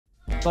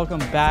Welcome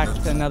back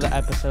to another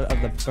episode of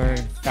the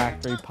Bird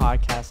Factory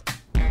Podcast.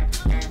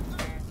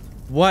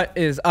 What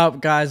is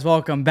up, guys?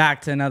 Welcome back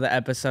to another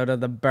episode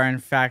of the Burn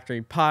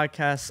Factory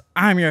Podcast.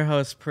 I'm your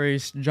host,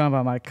 Priest, joined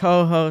by my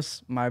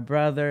co-host, my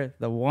brother,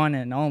 the one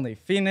and only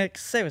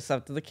Phoenix. Say what's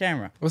up to the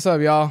camera. What's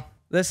up, y'all?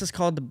 This is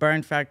called the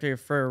Burn Factory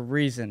for a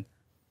reason.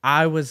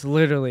 I was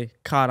literally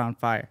caught on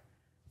fire.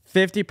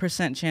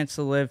 50% chance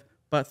to live,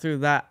 but through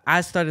that, I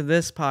started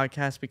this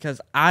podcast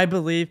because I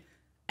believe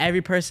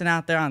every person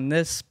out there on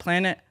this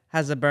planet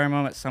has a burn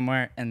moment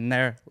somewhere in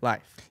their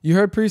life. You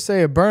heard Priest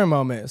say a burn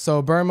moment. So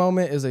a burn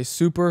moment is a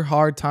super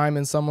hard time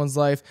in someone's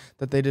life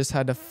that they just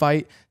had to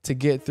fight to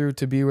get through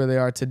to be where they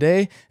are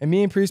today. And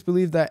me and Priest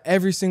believe that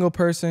every single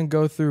person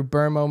go through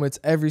burn moments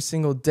every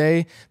single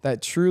day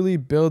that truly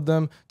build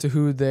them to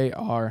who they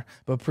are.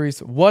 But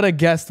Priest, what a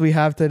guest we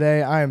have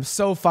today. I am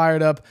so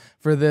fired up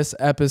for this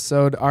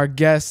episode. Our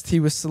guest,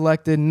 he was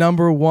selected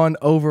 #1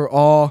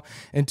 overall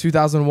in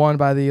 2001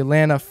 by the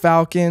Atlanta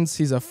Falcons.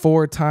 He's a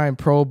 4-time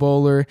Pro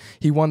Bowler.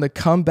 He won the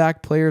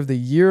Comeback Player of the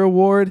Year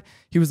award.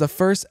 He was the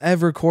first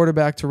ever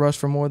quarterback to rush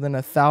for more than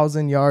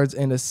 1,000 yards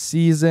in a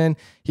season.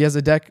 He has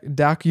a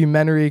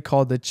documentary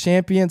called The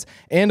Champions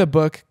and a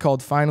book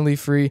called Finally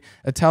Free,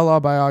 a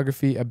tell-all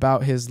biography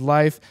about his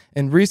life,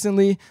 and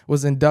recently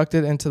was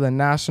inducted into the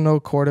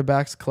National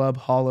Quarterbacks Club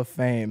Hall of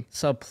Fame.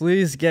 So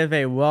please give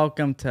a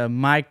welcome to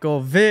Michael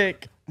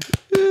Vick.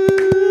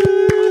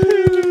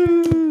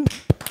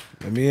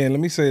 Let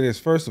me say this.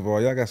 First of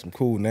all, y'all got some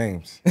cool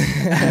names.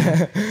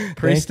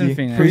 Priest and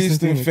Phoenix.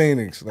 Priest and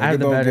Phoenix. I have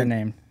the better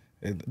name.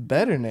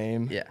 Better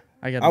name? Yeah.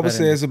 I would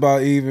say it's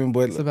about even,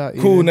 but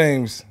cool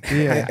names.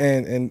 Yeah.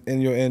 And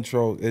in your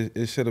intro,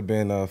 it should have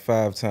been a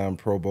 5-time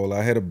Pro Bowler.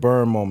 I had a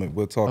burn moment.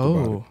 We'll talk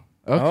about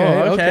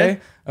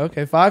it.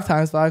 Okay. 5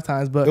 times,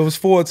 but it was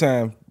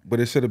 4-time, but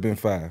it should have been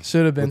 5.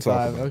 Should have been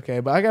 5. Okay,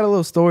 but I got a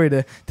little story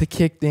to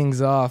kick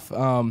things off.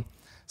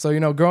 So, you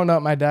know, growing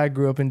up, my dad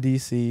grew up in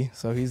D.C.,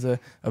 so he's a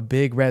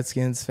big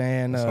Redskins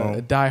fan,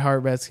 a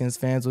diehard Redskins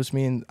fan, which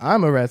means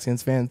I'm a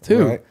Redskins fan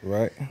too.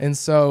 Right. And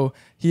so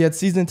he had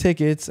season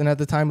tickets, and at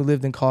the time we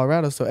lived in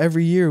Colorado, so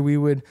every year we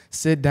would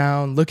sit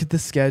down, look at the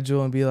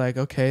schedule, and be like,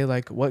 okay,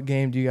 like, what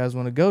game do you guys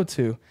want to go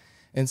to?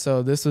 And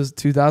so this was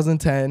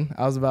 2010.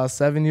 I was about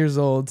 7 years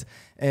old,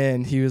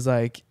 and he was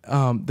like,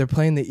 they're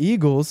playing the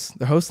Eagles.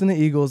 They're hosting the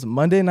Eagles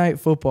Monday night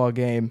football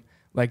game.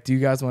 Like, do you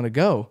guys want to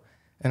go?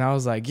 And I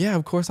was like, yeah,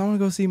 of course. I want to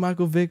go see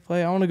Michael Vick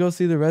play. I want to go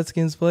see the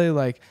Redskins play.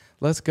 Like,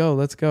 let's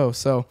go.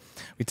 So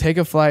we take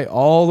a flight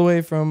all the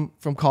way from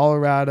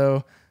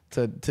Colorado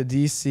to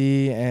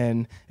D.C.,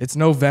 and it's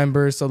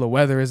November, so the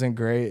weather isn't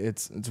great.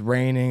 It's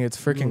raining. It's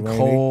freaking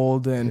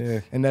cold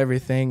and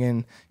everything.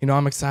 And, you know,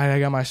 I'm excited. I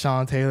got my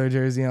Sean Taylor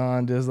jersey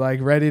on, just,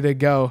 like, ready to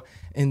go.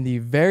 In the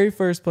very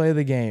first play of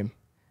the game,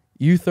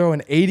 you throw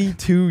an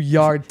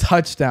 82-yard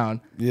touchdown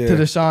to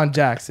Deshaun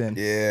Jackson.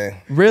 Yeah.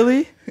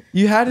 Really?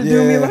 You had to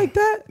do me like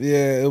that?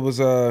 Yeah, it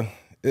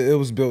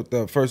was built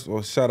up. First of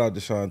all, shout out to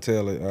Sean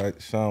Taylor. All right,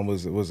 Sean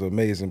was an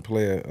amazing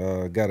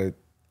player. Got a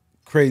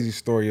crazy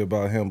story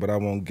about him, but I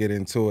won't get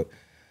into it.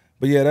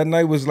 But yeah, that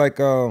night was like,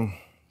 you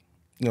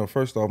know,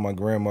 first off, my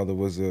grandmother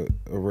was a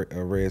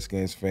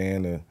Redskins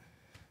fan, a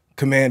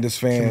Commanders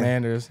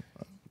fan.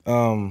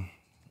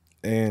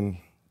 And,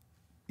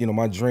 you know,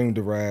 my dream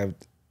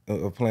derived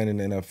of playing in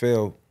the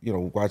NFL, you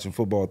know, watching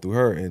football through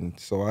her. And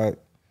so I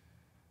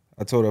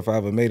told her if I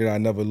ever made it,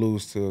 I'd never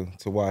lose to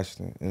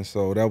Washington. And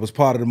so that was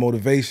part of the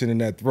motivation in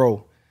that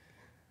throw.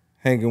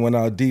 Hankins went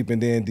out deep,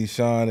 and then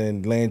Deshaun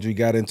and Landry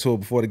got into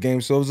it before the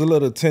game. So it was a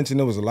little tension.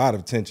 There was a lot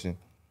of tension.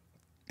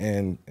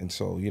 And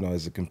so, you know,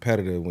 as a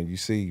competitor, when you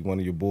see one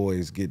of your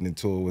boys getting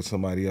into it with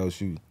somebody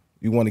else, you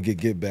want to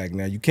get back.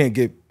 Now, you can't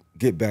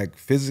get back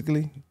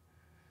physically.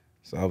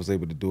 So I was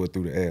able to do it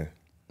through the air.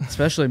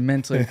 Especially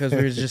mentally, because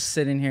we were just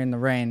sitting here in the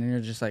rain, and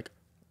you're just like,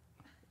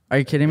 are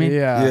you kidding me?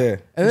 Yeah.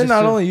 And then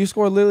not only, you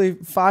scored literally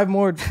 5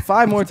 more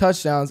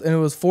touchdowns, and it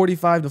was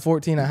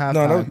 45-14 at halftime.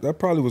 No, that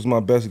probably was my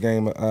best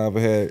game I ever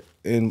had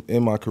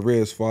in my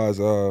career as far as,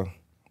 you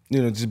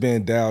know, just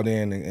being dialed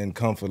in and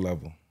comfort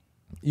level.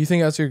 You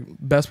think that's your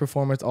best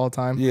performance all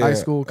time? Yeah. High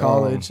school,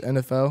 college,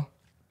 NFL?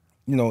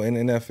 You know, in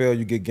the NFL,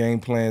 you get game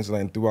plans,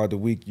 and throughout the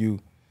week, you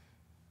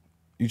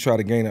try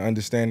to gain an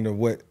understanding of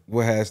what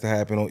has to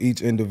happen on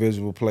each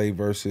individual play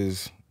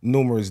versus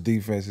numerous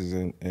defenses.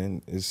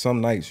 And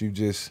some nights you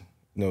just,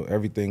 you know,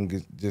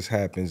 everything just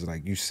happens.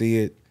 Like, you see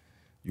it,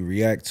 you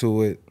react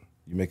to it,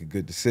 you make a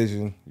good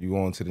decision, you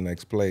go on to the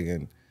next play.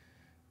 And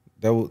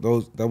that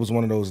was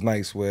one of those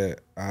nights where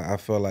I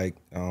felt like,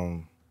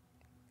 you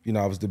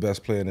know, I was the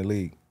best player in the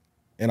league.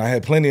 And I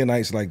had plenty of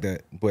nights like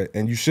that.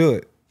 And you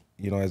should,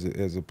 you know,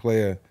 as a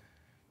player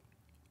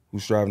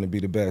who's striving to be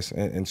the best.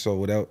 And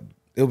so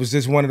it was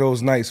just one of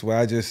those nights where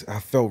I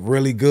felt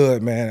really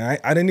good, man.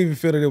 I didn't even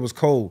feel that it was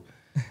cold.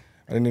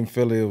 I didn't even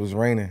feel that it was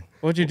raining.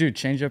 What'd you do?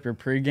 Change up your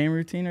pregame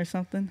routine or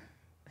something?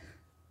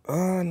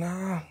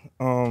 Nah.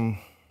 What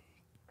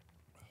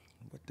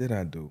did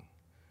I do?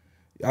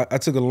 I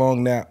took a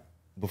long nap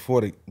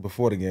before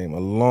the game, a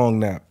long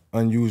nap,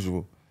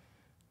 unusual.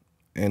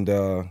 And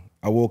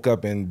I woke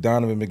up and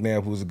Donovan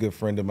McNabb, who was a good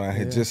friend of mine,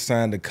 had just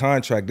signed a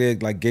contract. They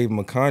like gave him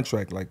a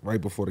contract like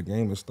right before the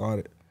game had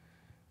started,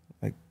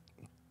 like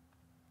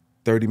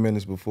 30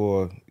 minutes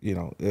before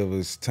it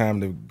was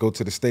time to go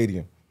to the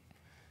stadium.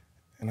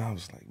 And I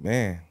was like,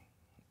 man,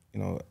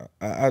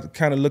 I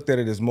kind of looked at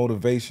it as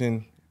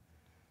motivation,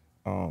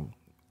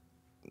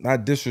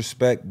 not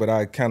disrespect, but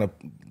I kind of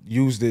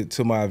used it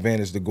to my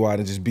advantage to go out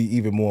and just be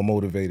even more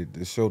motivated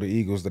to show the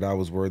Eagles that I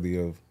was worthy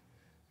of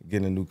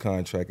getting a new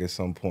contract at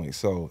some point.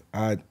 So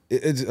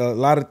it's a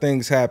lot of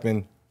things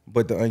happened,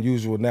 but the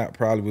unusual nap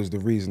probably was the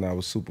reason I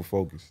was super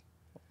focused.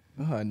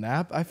 Oh, a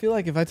nap? I feel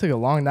like if I took a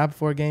long nap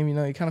before a game, you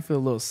kind of feel a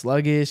little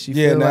sluggish. You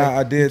Yeah, feel like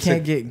I did. You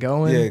can't get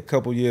going. Yeah, a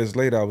couple years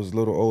later, I was a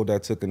little older. I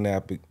took a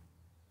nap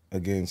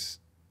against.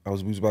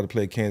 We was about to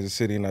play Kansas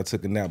City, and I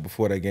took a nap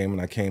before that game,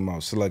 and I came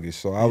out sluggish.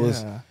 So I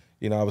was.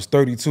 I was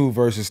 32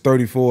 versus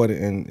 34,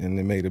 and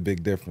it made a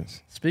big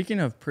difference. Speaking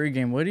of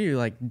pregame, what do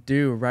you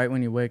do right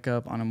when you wake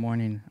up on a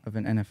morning of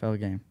an NFL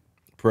game?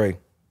 Pray.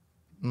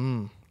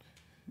 Yes.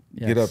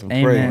 Get up and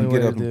Amen. pray. And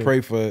get up and pray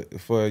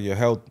for your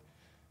health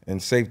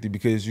and safety,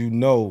 because you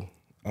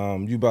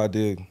about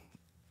to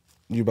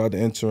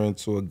enter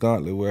into a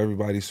gauntlet where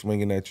everybody's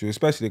swinging at you,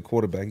 especially the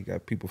quarterback. You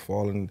got people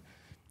falling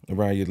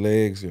around your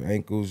legs, your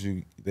ankles.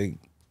 A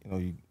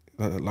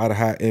lot of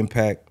high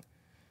impact.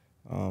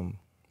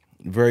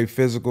 Very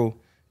physical,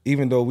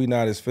 even though we're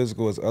not as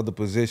physical as other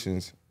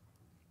positions.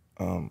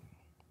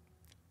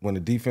 When the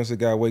defensive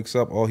guy wakes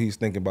up, all he's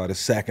thinking about is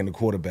sacking the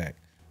quarterback,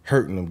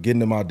 hurting him,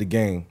 getting him out the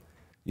game.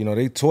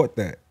 They taught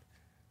that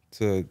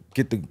to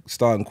get the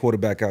starting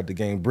quarterback out the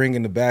game,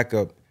 bringing the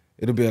backup.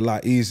 It'll be a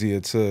lot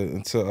easier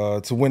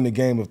to win the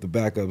game if the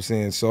backup's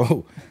in.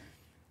 So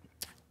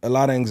a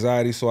lot of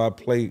anxiety. So I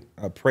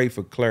pray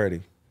for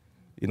clarity,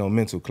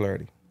 mental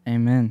clarity.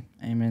 Amen.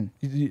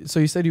 So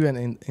you said you had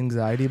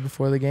anxiety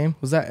before the game.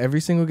 Was that every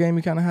single game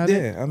you kind of had?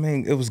 Yeah, I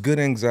mean, it was good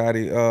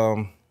anxiety.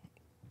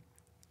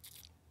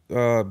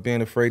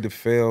 Being afraid to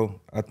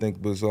fail, I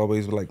think, was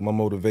always like my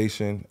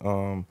motivation.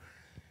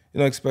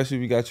 Especially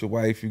if you got your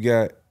wife, you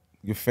got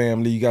your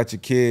family, you got your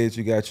kids,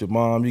 you got your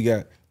mom, you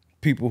got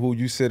people who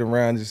you sit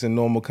around just in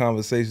normal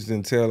conversations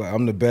and tell, like,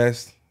 I'm the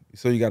best.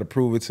 So you got to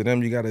prove it to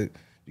them. You got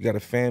a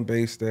fan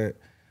base that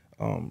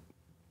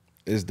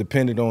is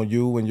dependent on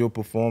you and your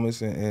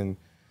performance, and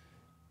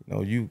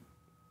you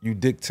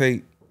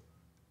dictate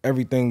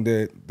everything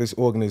that this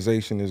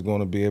organization is going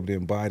to be able to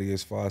embody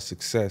as far as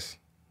success.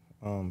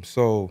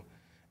 So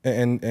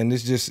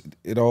it's just,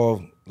 it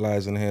all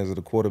lies in the hands of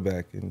the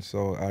quarterback, and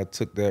so I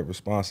took that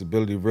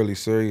responsibility really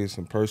serious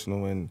and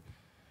personal,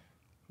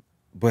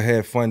 but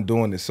had fun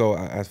doing it. So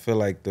I feel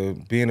like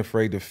being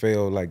afraid to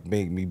fail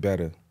made me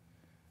better.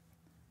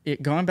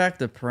 Going back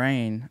to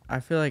praying, I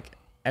feel like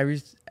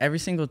every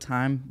single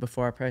time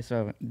before I pray,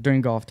 so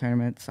during golf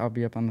tournaments, I'll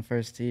be up on the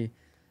first tee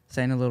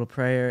saying a little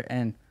prayer,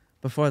 and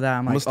before that,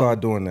 I'm gonna start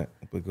doing that,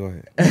 but go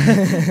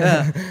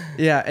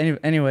ahead.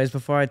 Anyways,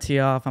 before I tee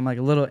off, I'm like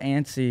a little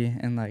antsy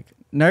and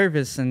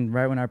nervous, and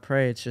right when I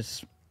pray, it's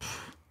just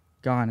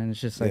gone, and it's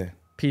just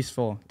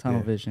peaceful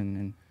tunnel vision.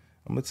 And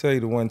I'm gonna tell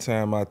you the one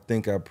time I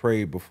think I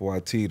prayed before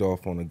I teed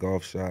off on a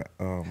golf shot.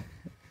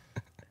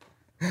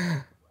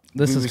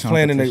 We was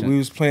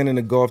playing in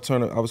the golf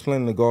tournament. I was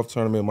playing in the golf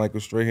tournament.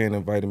 Michael Strahan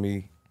invited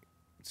me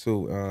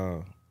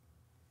to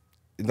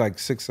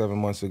 6-7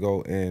 months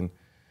ago, and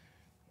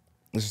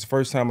this is the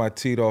first time I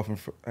teed off, and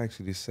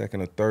actually the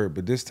second or third.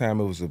 But this time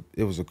it was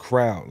a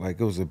crowd.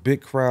 It was a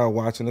big crowd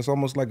watching. It's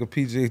almost like a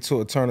PGA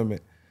Tour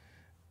tournament,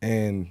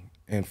 and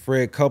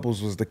Fred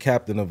Couples was the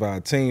captain of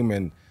our team.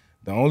 And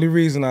the only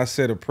reason I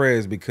said a prayer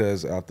is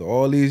because after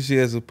all these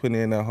years of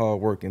putting in that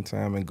hard work and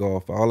time in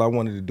golf, all I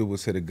wanted to do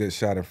was hit a good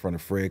shot in front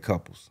of Fred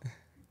Couples.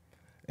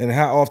 And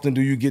how often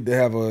do you get to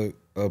have a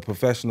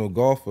professional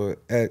golfer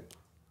at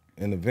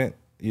an event,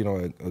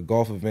 a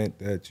golf event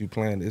that you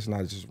plan? It's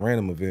not just a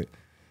random event.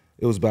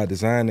 It was by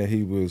design that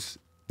he was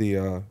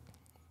the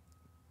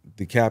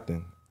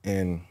captain.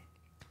 And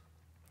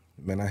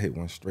man, I hit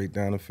one straight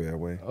down the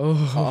fairway.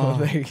 Oh,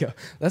 there you go.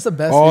 That's the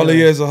best. All the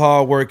years of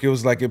hard work, it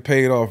was like it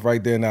paid off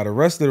right there. Now the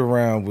rest of the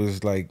round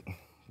was like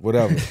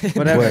whatever.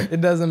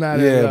 It doesn't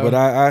matter. Yeah, but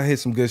I hit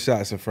some good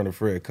shots in front of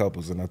Fred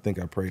Couples, and I think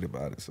I prayed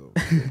about it. So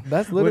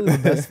that's literally the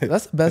best.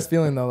 That's the best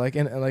feeling though.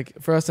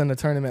 For us in the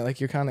tournament,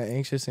 you're kind of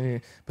anxious,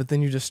 but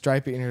then you just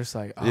stripe it, and you're just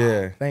like,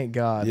 thank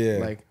God.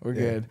 Yeah, we're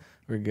good.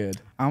 We're good.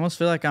 I almost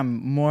feel like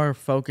I'm more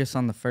focused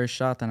on the first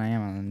shot than I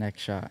am on the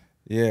next shot.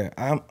 Yeah,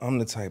 I'm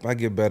the type. I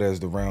get better as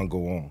the round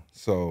go on.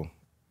 So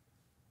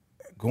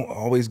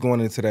always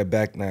going into that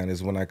back nine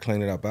is when I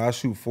clean it up. I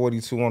shoot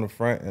 42 on the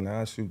front, and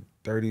I shoot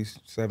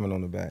 37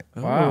 on the back.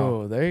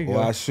 Wow, there you go.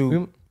 Or I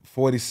shoot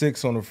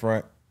 46 on the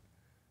front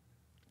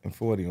and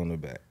 40 on the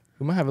back.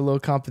 We might have a little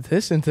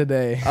competition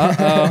today.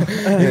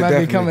 Uh-oh. You might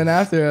be coming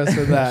after us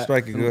for that.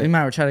 Strike it good. We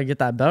might try to get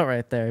that belt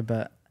right there,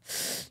 but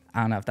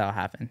I don't know if that'll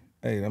happen.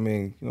 Hey, I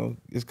mean,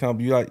 it's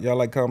y'all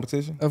like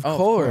competition? Of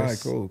course. All right,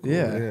 cool.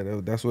 Yeah,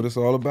 that's what it's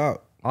all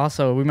about.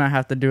 Also, we might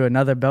have to do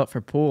another belt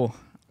for pool.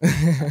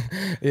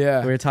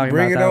 Yeah, we were talking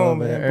Bring about it that on,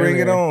 man. Bring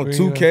Bring it on.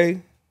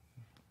 2K.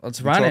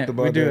 Let's We run talked it.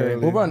 about We do that it. earlier.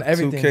 We'll run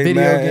everything. 2K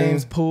Video Madden.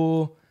 games,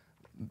 pool.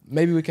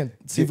 Maybe we can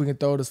see if we can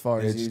throw it as far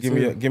Yeah, as just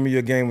you. give me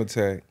your gamer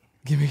tag.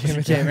 Give me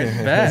Gamer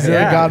a bet, Zilla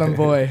yeah. got him,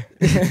 boy.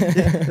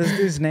 This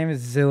dude's name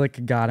is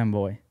Zillick Godden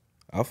Boy.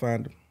 I'll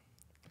find him.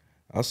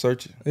 I'll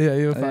search it. Yeah,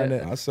 you'll find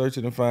it. I'll search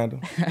it and find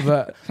him.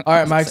 But all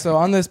right, Mike. So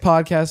on this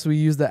podcast, we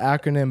use the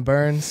acronym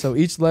BURN. So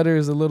each letter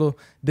is a little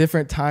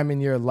different time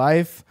in your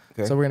life.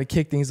 Okay. So we're gonna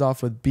kick things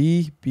off with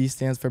B. B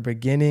stands for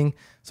beginning.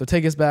 So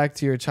take us back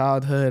to your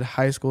childhood,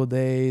 high school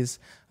days.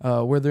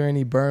 Were there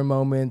any burn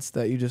moments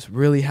that you just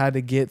really had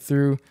to get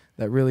through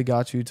that really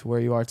got you to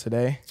where you are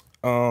today?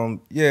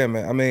 Yeah,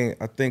 man. I mean,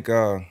 I think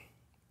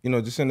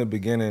just in the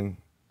beginning,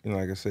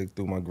 like I said,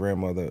 through my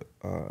grandmother,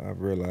 I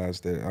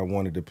realized that I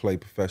wanted to play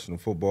professional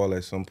football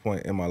at some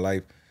point in my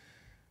life.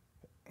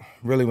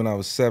 Really, when I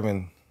was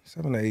 7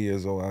 to 8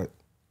 years old,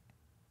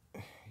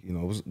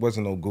 it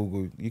wasn't no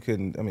Google. You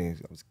couldn't. I mean,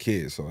 I was a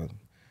kid,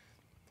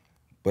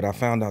 but I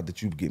found out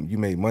that you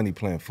made money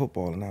playing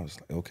football, and I was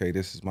like, okay,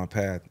 this is my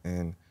path.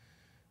 And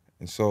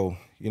so,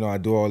 I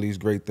do all these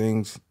great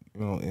things,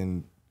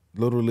 in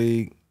Little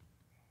League,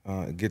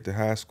 get to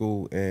high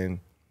school, and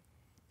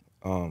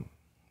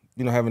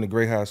having a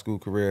great high school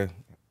career,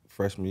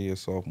 freshman year,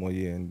 sophomore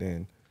year, and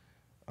then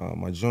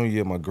my junior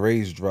year, my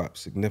grades dropped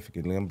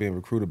significantly. I'm being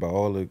recruited by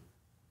all the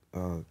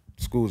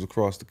schools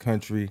across the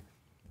country,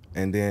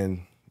 and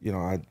then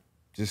I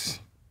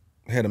just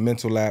had a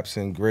mental lapse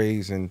in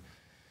grades, and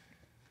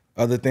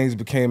other things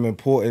became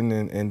important,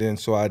 and then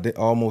so I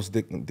almost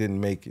didn't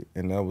make it,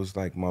 and that was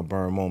like my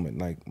burn moment.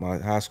 Like my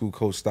high school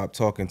coach stopped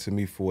talking to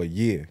me for a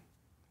year.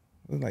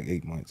 It was like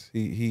 8 months.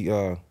 He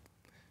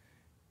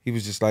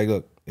was just like,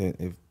 look,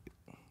 if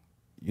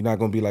you're not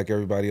gonna be like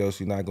everybody else,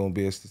 you're not gonna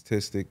be a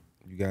statistic.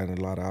 You got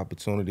a lot of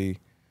opportunity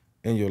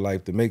in your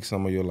life to make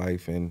some of your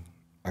life, and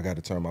I got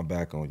to turn my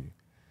back on you.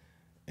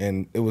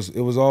 And it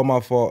was all my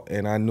fault,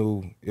 and I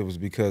knew it was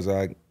because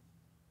I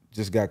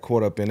just got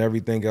caught up in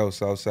everything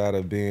else outside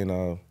of being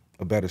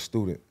a better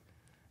student.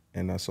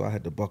 And so I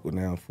had to buckle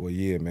down for a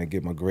year, man,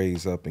 get my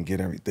grades up and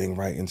get everything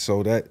right. And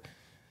so that,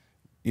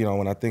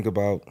 when I think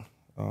about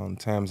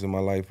times in my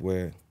life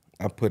where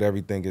I put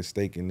everything at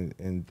stake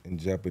in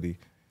jeopardy,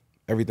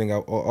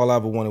 all I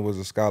ever wanted was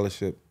a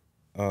scholarship,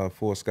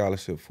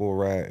 full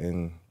ride,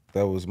 and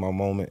that was my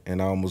moment,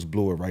 and I almost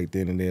blew it right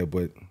then and there.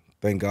 But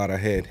thank God I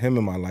had him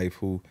in my life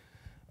who,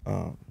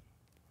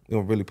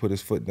 really put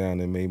his foot down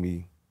and made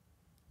me,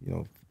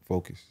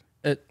 focus.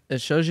 It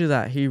shows you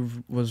that he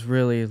was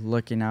really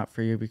looking out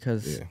for you,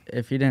 because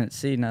if he didn't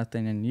see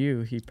nothing in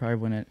you, he probably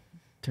wouldn't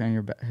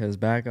turn his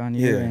back on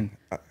you. Yeah, And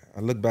I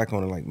look back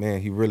on it like,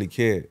 man, he really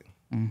cared.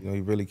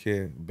 He really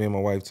cared. Me and my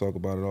wife talk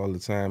about it all the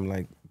time,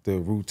 like the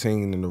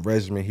routine and the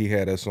regimen he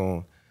had us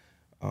on.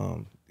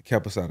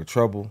 Kept us out of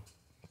trouble,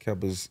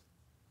 kept us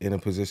in a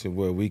position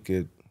where we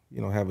could,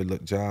 have a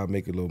job,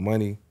 make a little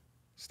money,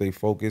 stay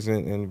focused,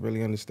 and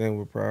really understand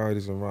what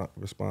priorities and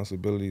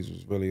responsibilities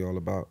was really all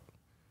about.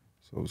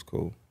 So it was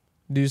cool.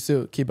 Do you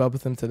still keep up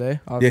with him today?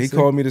 Obviously? Yeah, he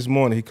called me this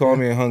morning. He called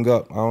me and hung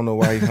up. I don't know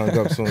why he hung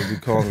up as soon as he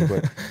called me,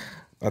 but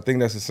I think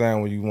that's a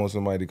sign when you want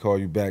somebody to call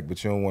you back,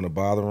 but you don't want to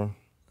bother him.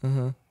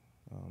 Mm-hmm.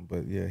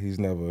 But yeah, he's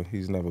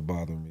never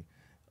bothering me.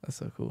 That's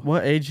so cool.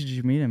 what age did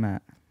you meet him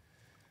at?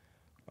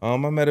 I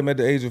met him at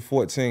the age of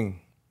 14.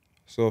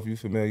 So if you're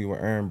familiar with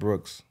Aaron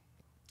Brooks,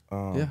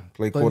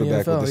 played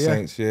quarterback with the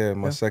Saints. Yeah,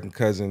 my second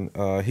cousin.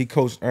 He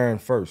coached Aaron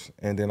first,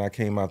 and then I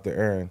came out to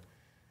Aaron,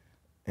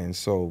 and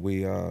so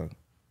we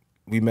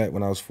met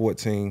when I was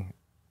 14.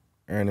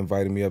 Aaron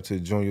invited me up to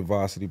junior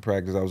varsity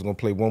practice. I was gonna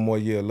play one more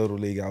year of Little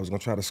League. I was gonna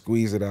try to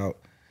squeeze it out,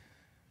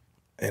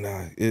 and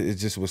it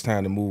just was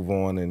time to move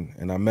on.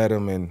 And I met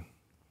him, and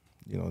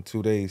in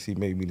 2 days he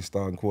made me the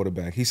starting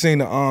quarterback. He seen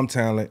the arm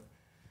talent,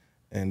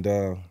 and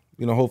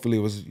hopefully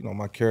it was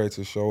my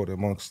character showed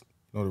amongst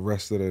the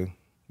rest of the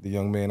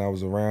young men I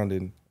was around,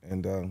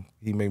 and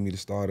he made me the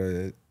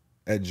starter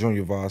at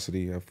junior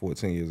varsity at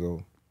 14 years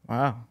old.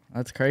 Wow,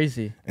 that's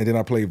crazy. And then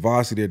I played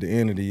varsity at the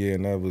end of the year,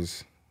 and that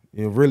was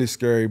really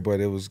scary,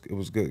 but it was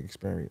good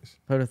experience.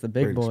 Put with the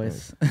big Great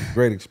boys.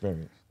 Great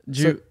experience.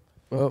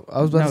 Well,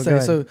 I was about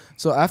to say,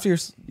 so after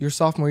your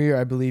sophomore year,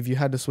 I believe you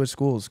had to switch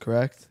schools,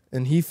 correct?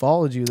 And he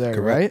followed you there,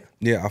 Correct. right?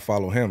 Yeah, I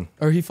follow him.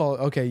 Or he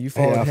followed? Okay, you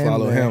followed him. I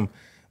follow there. him.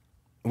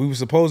 We were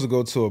supposed to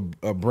go to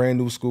a brand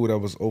new school that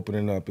was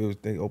opening up.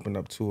 They opened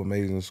up 2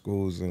 amazing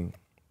schools, and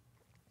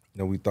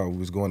we thought we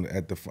was going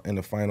in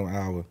the final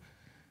hour.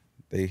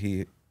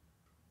 They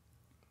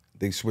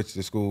switched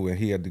the school, and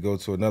he had to go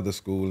to another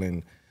school,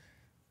 and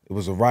it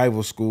was a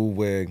rival school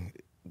where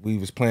we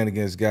was playing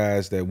against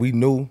guys that we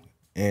knew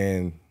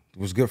and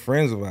was good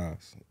friends of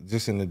ours,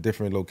 just in a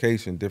different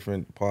location,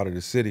 different part of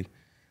the city,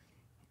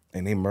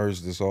 and they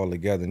merged us all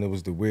together, and it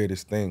was the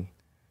weirdest thing,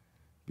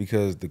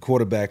 because the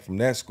quarterback from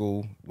that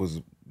school was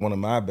one of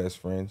my best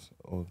friends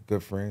or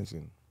good friends,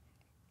 and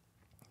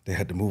they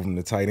had to move him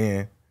to tight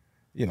end.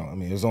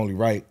 It was only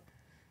right.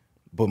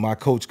 But my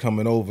coach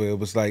coming over, it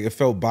was like, it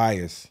felt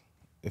biased.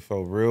 It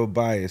felt real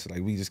biased.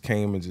 Like we just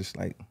came and just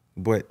like,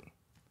 but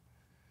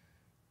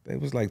they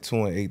was like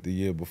 2-8 the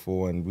year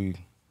before, and we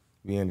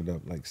we ended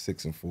up like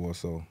 6-4.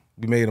 So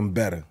we made them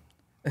better,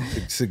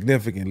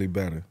 significantly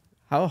better.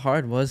 How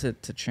hard was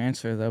it to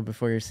transfer though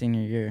before your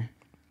senior year?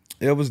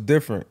 It was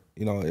different.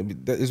 You know,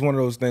 it's one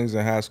of those things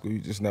in high school you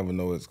just never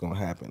know it's gonna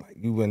happen. Like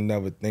you would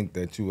never think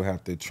that you would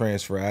have to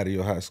transfer out of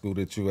your high school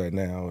that you at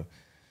now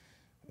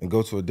and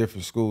go to a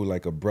different school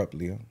like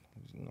abruptly.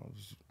 You know,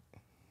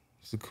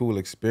 it's a cool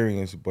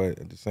experience, but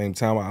at the same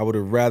time, I would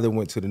have rather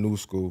went to the new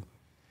school.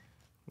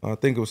 I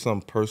think it was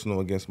something personal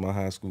against my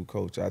high school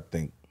coach. I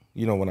think,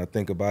 you know, when I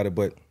think about it,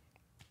 but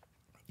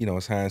you know,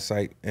 it's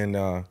hindsight, and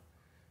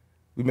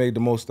we made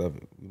the most of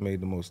it.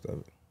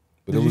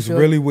 But it was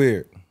really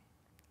weird.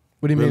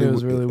 What do you mean it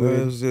was really weird?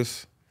 It was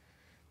just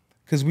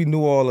because we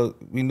knew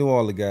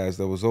all the guys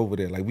that was over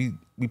there. Like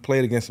we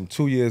played against them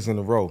 2 years in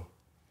a row,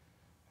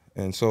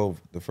 and so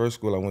the first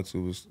school I went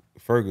to was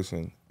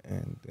Ferguson,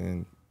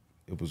 and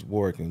it was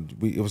Warwick, and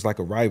it was like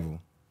a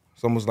rival.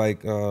 It's almost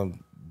like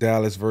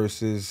Dallas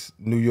versus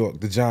New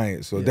York, the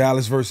Giants, or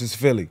Dallas versus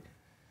Philly,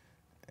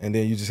 and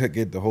then you just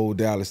get the whole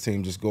Dallas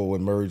team just go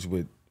and merge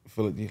with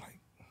Philly, like,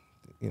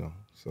 you know.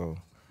 So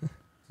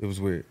it was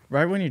weird.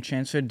 Right when you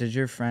transferred, did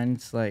your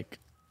friends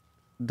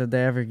did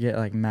they ever get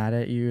like mad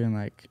at you and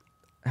like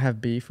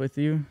have beef with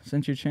you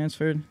since you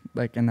transferred,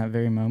 like in that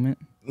very moment?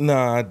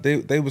 Nah,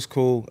 they was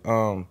cool.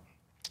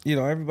 You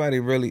know, everybody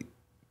really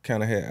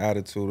kind of had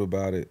attitude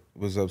about it,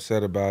 was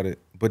upset about it,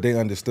 but they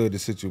understood the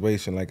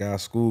situation. Like our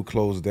school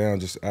closed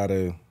down just out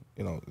of,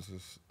 you know, it's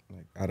just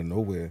like out of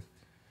nowhere.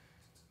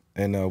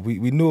 And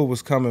we knew it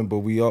was coming, but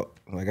we all,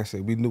 like I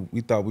said,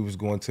 we thought we was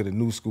going to the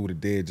new school that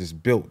they had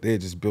just built. They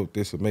had just built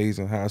this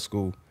amazing high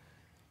school.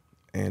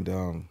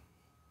 And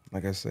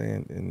like I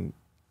said, in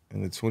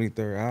the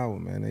 23rd hour,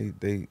 man,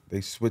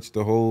 they switched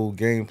the whole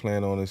game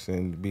plan on us,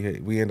 and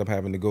we end up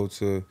having to go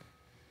to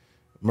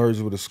merge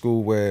with a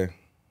school where,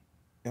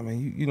 I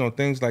mean, you know,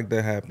 things like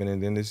that happen,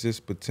 and then there's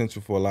just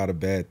potential for a lot of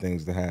bad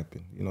things to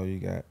happen. You know, you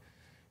got,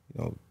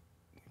 you know,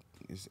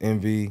 it's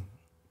envy.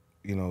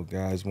 You know,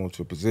 guys want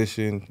your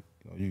position.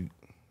 You know,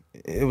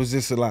 it was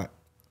just a lot,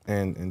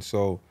 and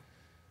so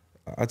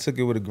I took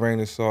it with a grain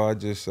of salt. I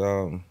just,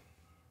 you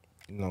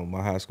know,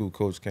 my high school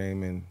coach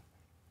came, and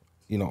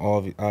you know,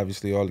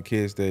 obviously all the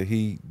kids that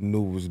he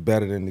knew was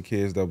better than the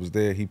kids that was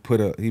there. He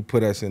put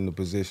us in the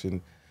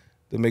position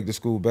to make the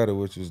school better,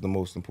 which was the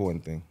most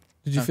important thing.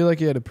 Did you feel like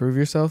you had to prove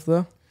yourself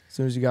though, as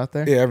soon as you got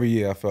there? Yeah, every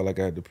year I felt like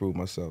I had to prove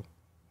myself.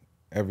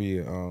 Every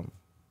year,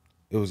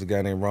 it was a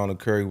guy named Ronald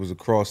Curry, who was a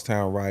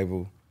crosstown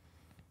rival,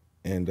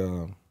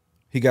 and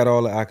he got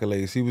all the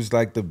accolades. He was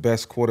like the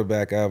best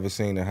quarterback I ever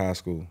seen in high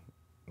school.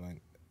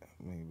 Like,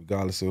 I mean,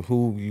 regardless of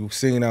who you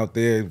seen out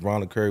there,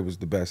 Ronald Curry was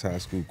the best high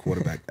school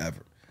quarterback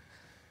ever.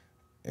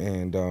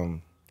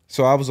 And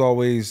so I was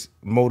always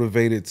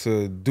motivated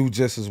to do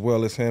just as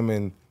well as him,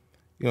 and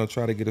you know,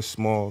 try to get a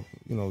small,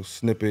 you know,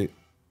 snippet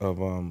of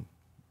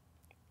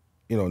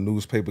you know,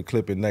 newspaper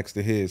clipping next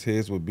to his.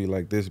 His would be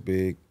like this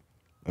big,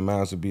 and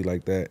mine would be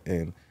like that.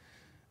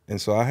 And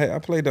so I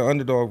played the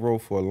underdog role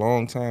for a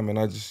long time, and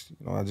I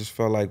just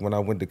felt like when I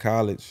went to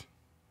college,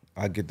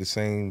 I get the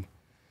same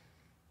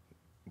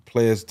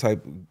players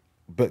type,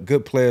 but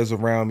good players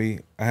around me.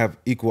 I have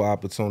equal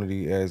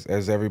opportunity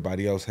as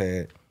everybody else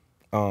had.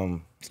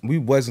 We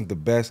wasn't the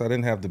best. I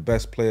didn't have the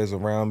best players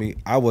around me.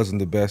 I wasn't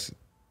the best,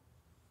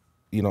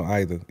 you know,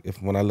 either.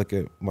 When I look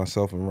at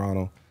myself and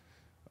Ronald,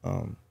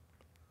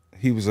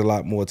 he was a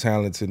lot more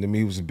talented than me.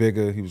 He was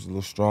bigger. He was a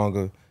little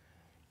stronger.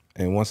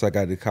 And once I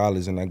got to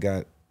college and I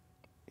got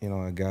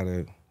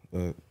a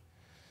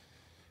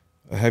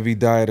heavy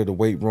diet at the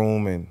weight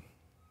room, and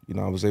you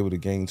know, I was able to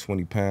gain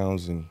 20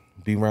 pounds and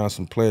be around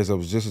some players that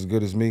was just as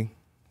good as me,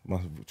 my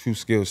true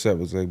skill set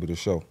was able to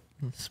show.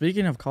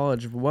 Speaking of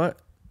college, what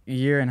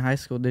year in high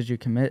school did you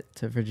commit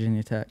to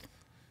Virginia Tech?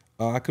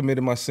 I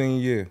committed my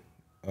senior year.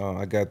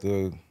 I got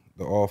the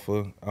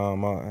offer.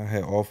 I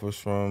had offers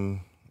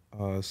from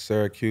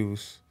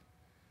Syracuse,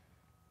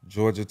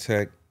 Georgia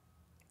Tech,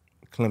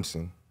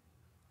 Clemson,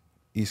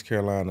 East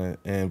Carolina,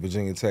 and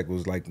Virginia Tech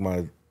was like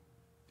my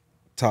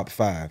top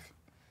 5.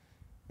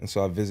 And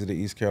so I visited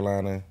East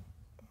Carolina,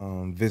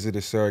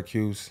 visited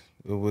Syracuse.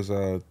 It was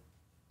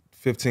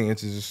 15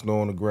 inches of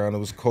snow on the ground. It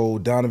was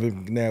cold.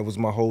 Donovan McNabb was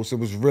my host. It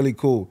was really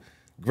cool.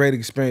 Great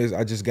experience.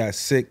 I just got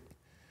sick,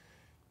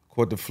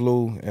 caught the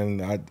flu,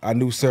 and I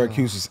knew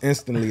Syracuse was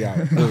instantly out.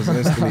 It was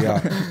instantly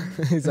out.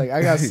 He's like,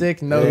 I got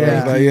sick. No, yeah.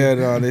 yeah. Like, yeah,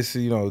 no, this,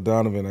 you know,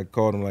 Donovan, I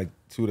called him like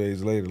 2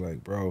 days later,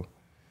 like, bro,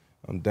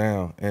 I'm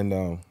down.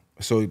 And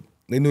so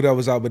they knew that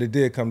was out, but it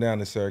did come down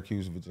to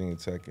Syracuse, Virginia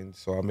Tech, and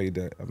so I made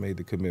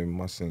the commitment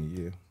my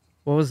senior year.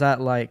 What was that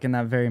like in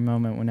that very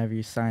moment whenever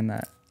you signed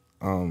that?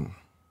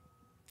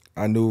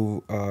 I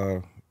knew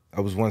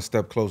I was one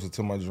step closer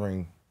to my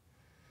dream.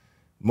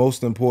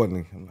 Most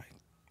importantly, I'm like,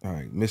 all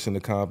right, mission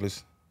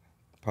accomplished.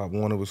 Pop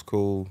Warner was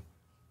cool.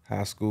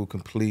 High school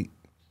complete.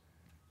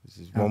 This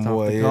is one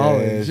more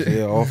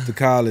year off to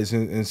college.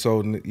 And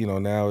so, you know,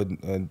 now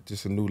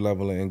just a new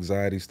level of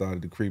anxiety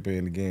started to creep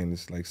in again.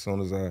 It's like as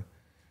soon as I,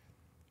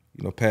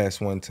 you know,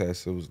 passed one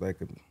test, it was like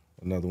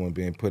another one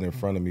being put in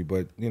front of me.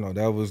 But, you know,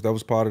 that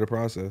was part of the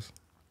process.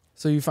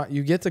 So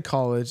you get to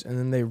college and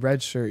then they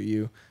redshirt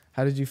you.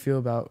 How did you feel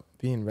about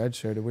being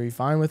redshirted? Were you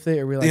fine with it,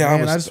 or were you like,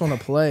 man, I just want to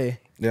play?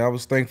 Yeah, I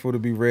was thankful to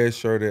be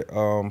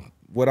redshirted.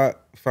 What I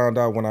found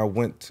out when I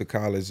went to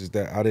college is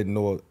that I didn't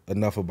know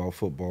enough about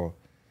football.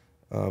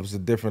 It was a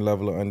different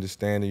level of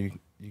understanding.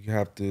 You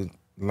have to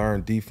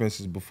learn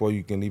defenses before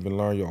you can even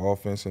learn your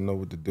offense and know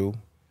what to do.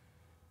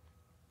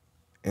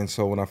 And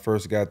so when I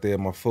first got there,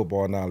 my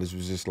football knowledge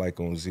was just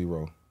like on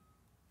zero.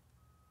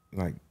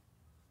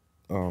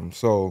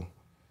 So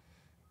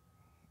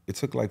it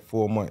took like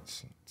 4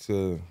 months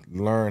to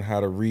learn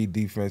how to read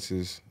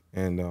defenses.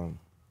 And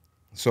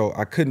so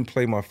I couldn't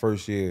play my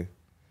first year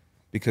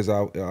because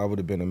I would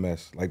have been a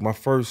mess. Like my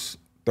first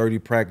 30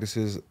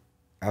 practices,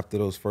 after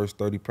those first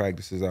 30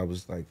 practices, I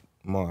was like,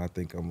 Mom, I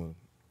think I'm going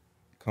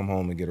to come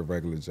home and get a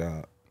regular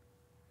job.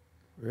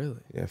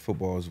 Really? Yeah,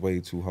 football is way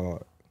too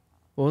hard.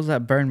 What was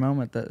that burn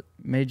moment that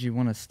made you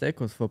want to stick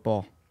with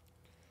football?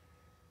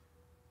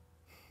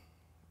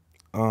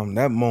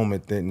 That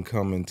moment didn't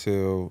come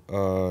until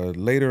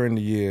later in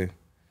the year.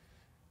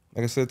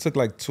 Like I said, it took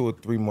like 2 or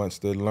 3 months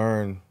to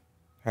learn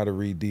how to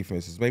read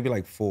defenses, maybe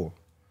like 4.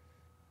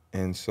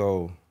 And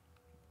so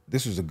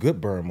this was a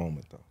good burn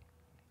moment,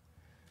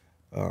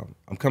 though.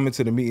 I'm coming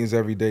to the meetings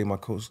every day. My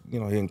coach, he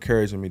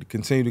encouraging me to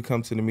continue to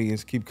come to the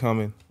meetings, keep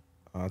coming.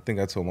 I think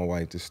I told my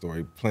wife this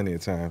story plenty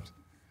of times.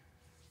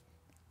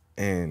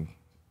 And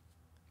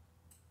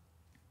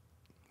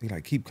he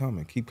like, keep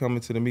coming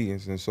to the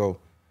meetings. And so,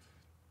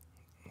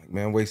 like,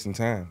 man, wasting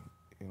time.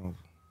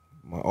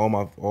 All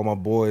my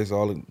boys,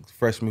 all the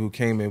freshmen who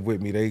came in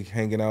with me, they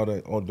hanging out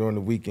during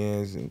the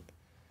weekends, and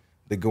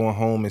they going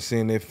home and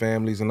seeing their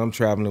families, and I'm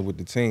traveling with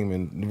the team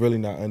and really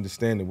not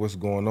understanding what's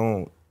going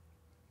on,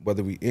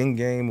 whether we in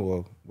game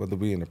or whether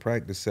we in a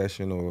practice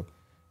session or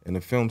in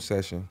a film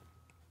session.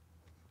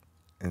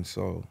 And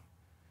so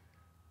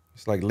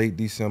it's like late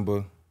December.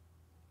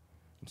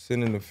 I'm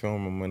sitting in the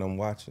film room and I'm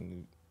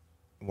watching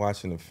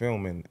the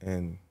film,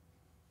 and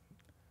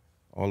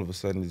all of a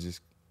sudden it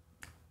just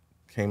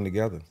came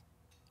together.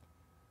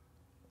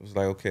 It was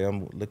like, okay,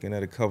 I'm looking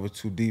at a cover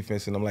 2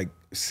 defense, and I'm like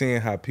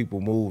seeing how people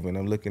move, and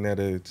I'm looking at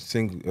a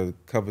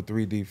cover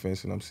 3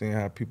 defense, and I'm seeing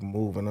how people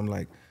move, and I'm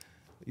like,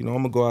 I'm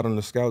gonna go out on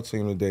the scout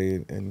team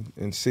today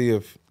and see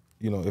if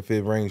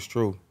it rings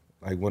true,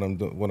 like what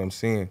I'm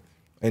seeing.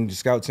 And the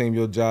scout team,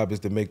 your job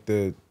is to make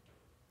the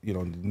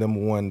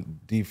number 1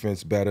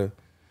 defense better,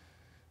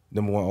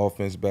 number 1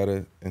 offense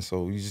better, and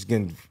so you just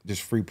getting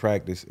just free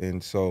practice,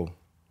 and so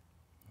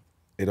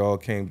it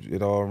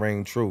all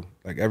rang true.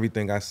 Like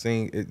everything I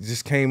seen,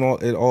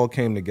 it all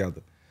came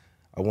together.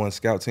 I won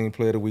Scout Team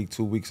Player of the Week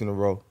 2 weeks in a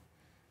row,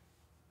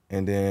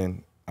 and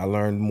then I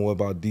learned more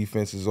about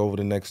defenses over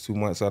the next 2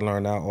 months. I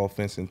learned our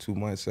offense in 2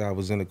 months. I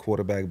was in a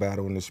quarterback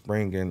battle in the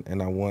spring,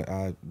 and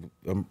I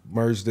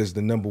emerged as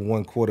the number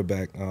 1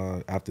 quarterback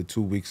after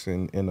 2 weeks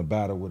in a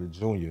battle with a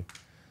junior.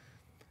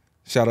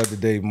 Shout out to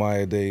Dave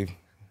Meyer. Dave,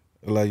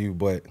 I love you,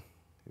 but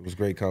it was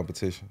great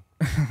competition.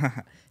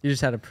 You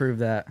just had to prove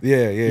that.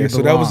 Yeah.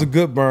 So that was a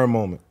good burn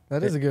moment.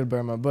 That is a good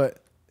burn moment,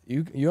 but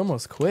you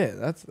almost quit.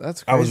 That's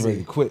crazy. I was ready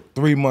to quit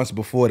 3 months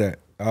before that.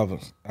 I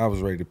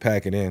was ready to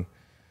pack it in.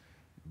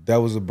 That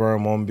was a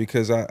burn moment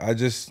because I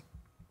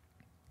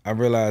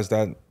realized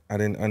that I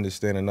didn't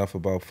understand enough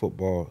about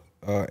football.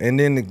 And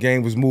then the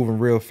game was moving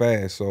real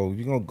fast. So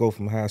you're going to go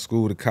from high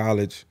school to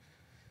college.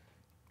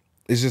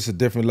 It's just a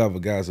different level.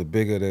 Guys are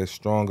bigger, they're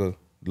stronger, a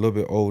little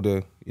bit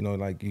older.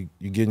 Like you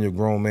get in your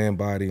grown man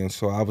body. And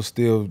so I was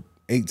still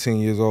 18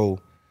 years old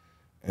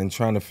and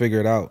trying to figure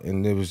it out.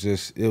 And it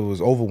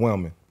was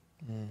overwhelming,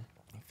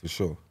 for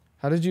sure.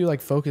 How did you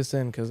focus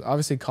in? Because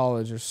obviously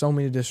college, there's so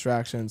many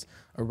distractions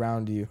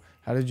around you.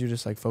 How did you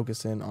just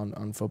focus in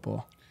on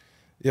football?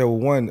 Yeah, well,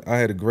 one, I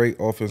had a great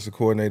offensive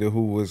coordinator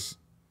who was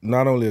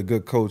not only a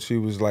good coach, he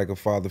was like a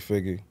father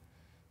figure.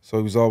 So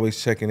he was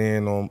always checking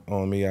in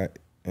on me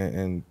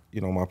and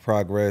my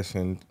progress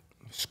and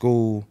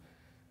school,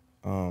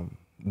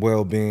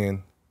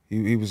 well-being.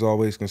 He was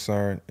always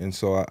concerned. And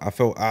so I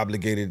felt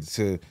obligated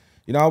to,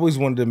 I always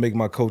wanted to make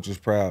my coaches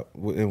proud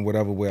in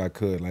whatever way I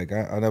could. Like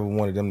I never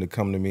wanted them to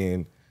come to me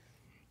and,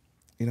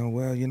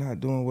 well, you're not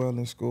doing well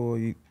in school.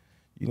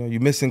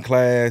 You're missing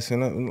class.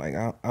 And I'm like,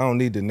 I don't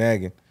need the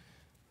nagging.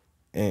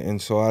 And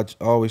so I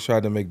always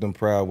tried to make them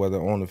proud, whether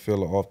on the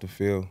field or off the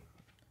field.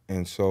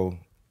 And so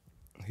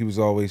he was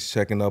always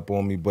checking up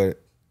on me.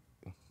 But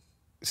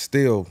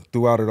still,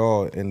 throughout it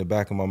all, in the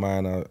back of my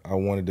mind, I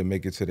wanted to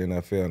make it to the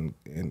NFL.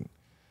 And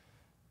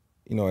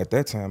at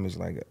that time, it's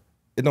like,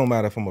 it don't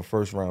matter if I'm a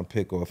first-round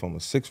pick or if I'm a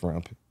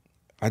sixth-round pick.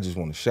 I just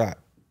want a shot.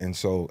 And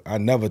so I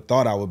never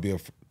thought I would be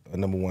a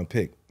number 1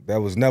 pick. That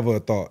was never a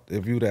thought.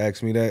 If you would have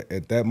asked me that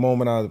at that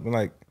moment, I would be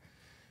like,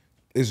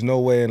 there's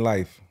no way in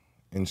life.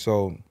 And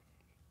so,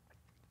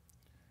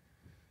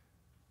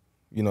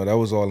 that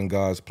was all in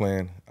God's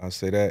plan. I'll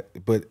say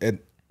that. But at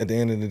the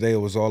end of the day,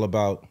 it was all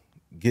about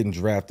getting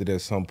drafted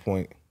at some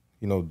point,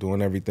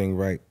 doing everything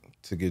right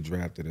to get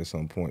drafted at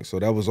some point. So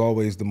that was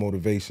always the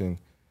motivation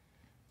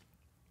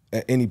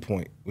at any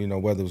point,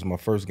 whether it was my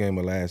first game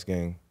or last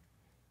game.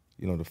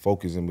 the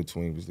focus in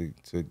between was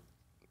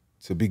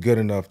to be good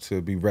enough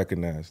to be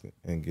recognized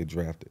and get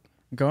drafted.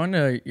 Going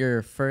to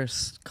your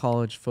first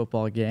college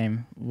football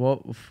game,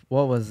 what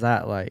was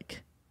that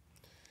like?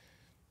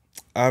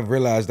 I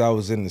realized I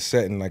was in the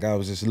setting, like I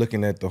was just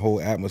looking at the whole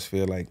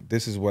atmosphere, like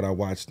this is what I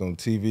watched on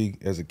TV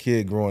as a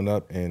kid growing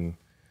up, and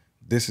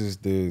this is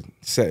the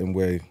setting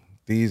where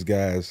these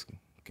guys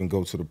can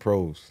go to the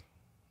pros.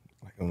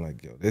 Like I'm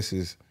like, yo, this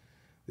is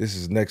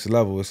next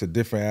level. It's a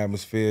different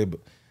atmosphere,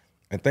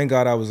 and thank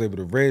God I was able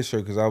to redshirt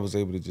because I was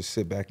able to just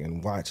sit back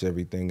and watch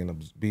everything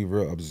and be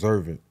real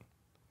observant.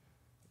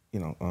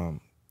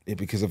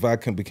 Because if I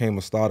became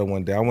a starter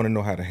one day, I want to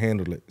know how to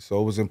handle it.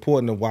 So it was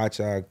important to watch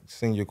our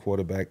senior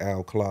quarterback,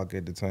 Al Clark,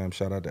 at the time.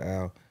 Shout out to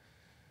Al.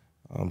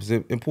 It was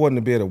important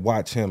to be able to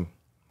watch him,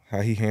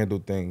 how he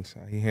handled things,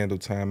 how he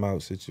handled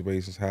timeout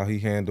situations, how he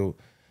handled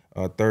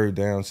third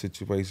down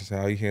situations,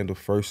 how he handled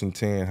 1st and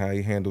 10, how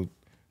he handled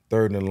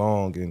 3rd and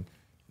long, and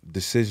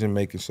decision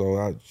making. So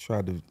I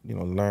tried to,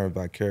 learn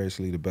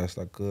vicariously the best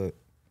I could.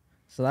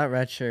 So that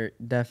red shirt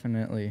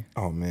definitely.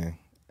 Oh man.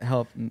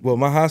 Help. Well,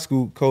 my high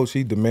school coach,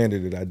 he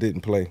demanded that I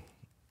didn't play.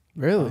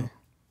 Really?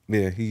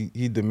 Yeah,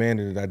 he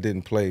demanded that I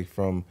didn't play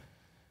from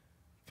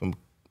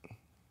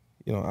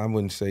I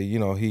wouldn't say,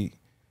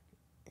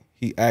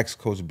 he asked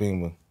Coach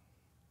Beamer,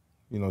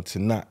 to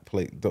not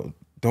play,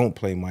 don't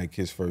play Mike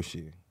his first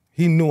year.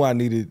 He knew I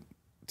needed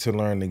to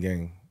learn the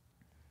game.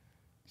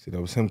 See,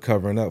 that was him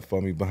covering up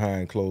for me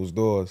behind closed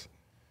doors.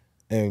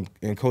 And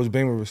Coach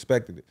Beamer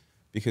respected it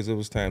because it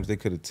was times they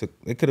could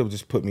have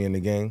just put me in the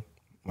game.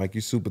 Like,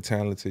 you're super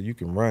talented, you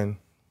can run.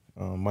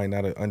 Might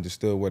not have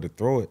understood where to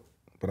throw it,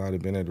 but I'd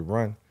have been able to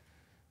run.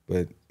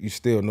 But you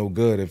still no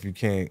good if you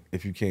can't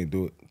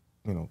do it,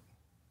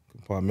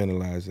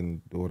 compartmentalize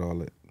and do it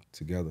all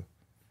together.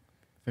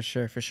 For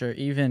sure.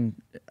 Even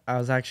I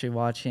was actually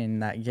watching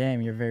that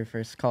game, your very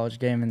first college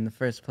game. In the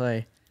first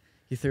play,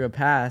 you threw a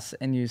pass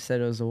and you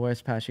said it was the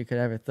worst pass you could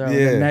ever throw. Yeah.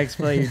 And the next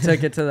play, you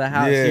took it to the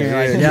house. Yeah, And you're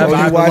like, yeah. yep,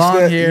 I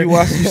belong here.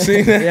 You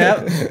seen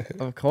that? Yep,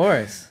 of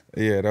course.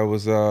 Yeah, that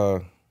was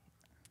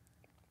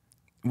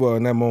well,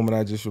 in that moment,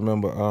 I just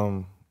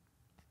remember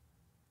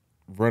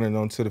running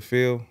onto the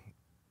field,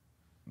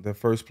 that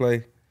first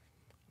play,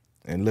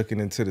 and looking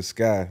into the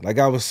sky. Like,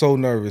 I was so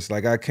nervous.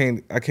 Like, I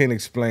can't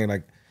explain.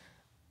 Like,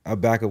 our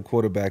backup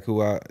quarterback,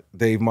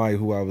 Dave Meyer,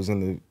 who I was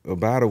in a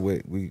battle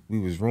with, we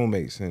was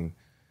roommates, and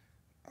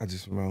I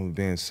just remember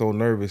being so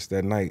nervous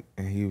that night.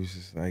 And he was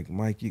just like,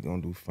 Mike, you're gonna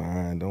do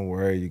fine. Don't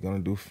worry, you're gonna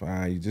do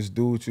fine. You just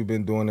do what you've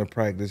been doing in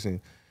practice. And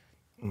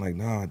I'm like,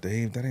 nah,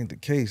 Dave, that ain't the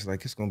case.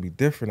 Like, it's gonna be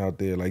different out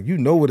there. Like, you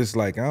know what it's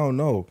like. I don't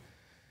know.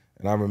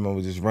 And I remember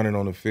just running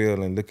on the field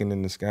and looking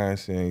in the sky and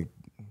saying,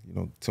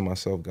 to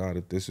myself, God,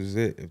 if this is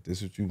it, if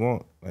this is what you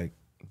want, like,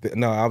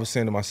 no, I was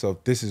saying to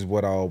myself, this is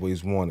what I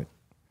always wanted.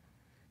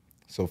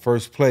 So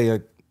first play,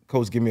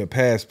 coach give me a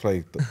pass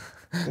play.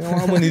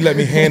 Why wouldn't he let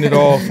me hand it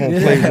off on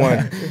play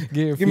one?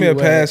 Give me a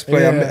pass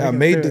play. Yeah,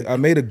 I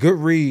made a good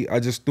read. I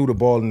just threw the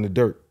ball in the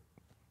dirt.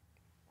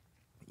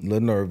 A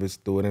little nervous,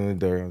 threw it in the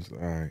dirt. I was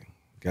like, all right.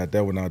 Got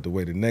that one out the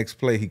way. The next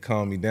play, he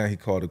calmed me down. He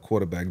called a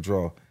quarterback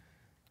draw,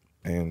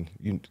 and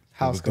the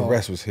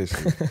rest was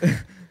history.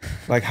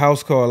 like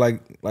house call on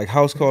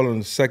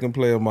the second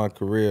play of my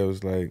career. It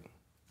was like,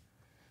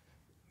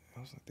 I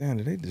was like, damn,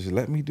 did they just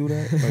let me do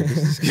that? Like,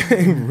 is this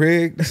game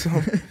rigged or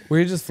something? Were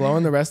you just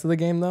flowing the rest of the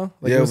game though?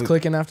 Like, yeah, it was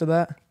clicking after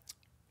that?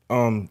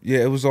 Yeah,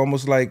 it was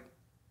almost like,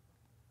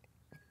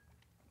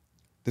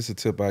 this is a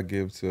tip I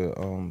give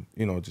to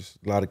just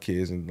a lot of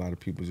kids and a lot of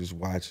people just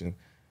watching.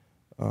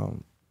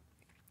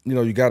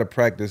 You got to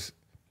practice.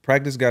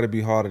 Practice got to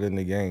be harder than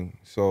the game.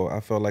 So I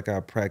felt like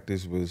our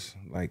practice was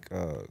like,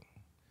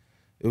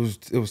 it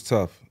was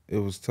tough. It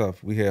was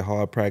tough. We had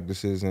hard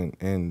practices,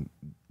 and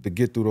to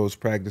get through those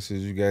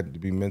practices, you got to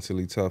be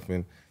mentally tough.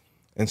 And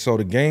so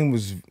the game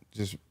was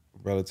just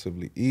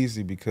relatively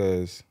easy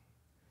because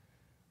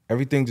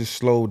everything just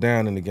slowed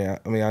down in the game.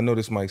 I mean, I know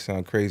this might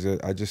sound crazy.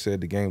 I just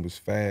said the game was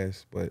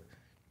fast, but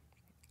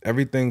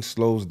everything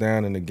slows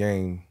down in the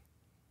game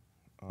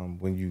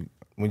when you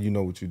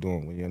know what you're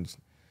doing, when you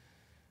understand.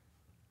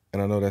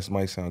 And I know that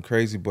might sound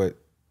crazy, but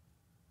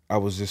I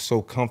was just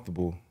so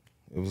comfortable.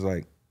 It was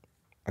like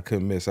I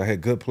couldn't miss. I had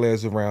good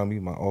players around me.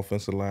 My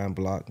offensive line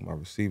blocked. My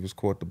receivers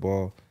caught the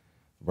ball.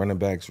 Running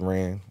backs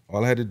ran.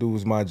 All I had to do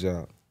was my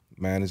job,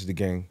 manage the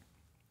game.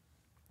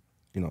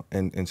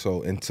 And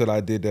so until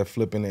I did that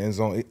flip in the end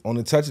zone on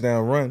the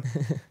touchdown run,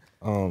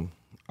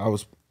 I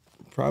was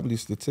probably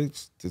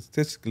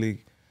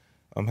statistically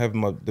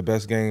having the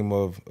best game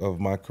of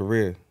my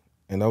career.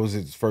 And that was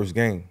his first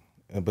game.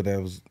 But that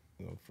was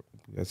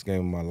best game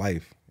of my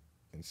life.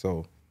 And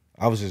so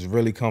I was just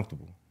really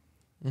comfortable.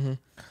 Mm-hmm.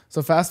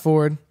 So fast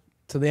forward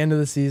to the end of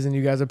the season,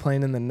 you guys are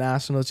playing in the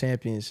national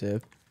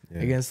championship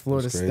against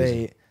Florida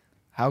State.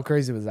 How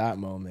crazy was that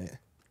moment?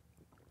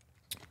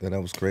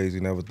 That was crazy.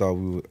 Never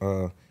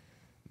thought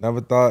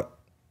never thought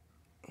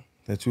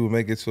that you would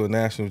make it to a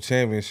national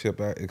championship,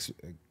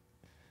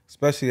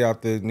 especially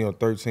after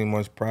 13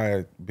 months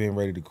prior being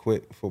ready to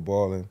quit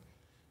football.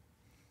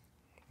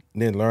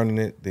 then learning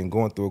it, then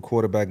going through a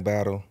quarterback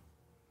battle,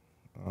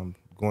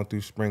 going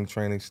through spring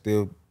training,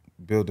 still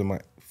building my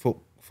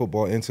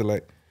football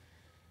intellect,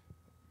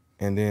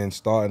 and then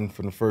starting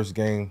from the first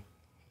game,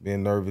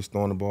 being nervous,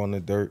 throwing the ball in the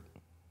dirt,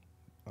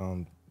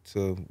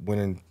 to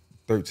winning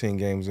 13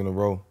 games in a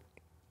row.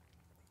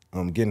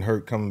 Getting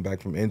hurt, coming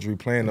back from injury,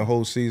 playing the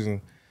whole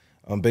season,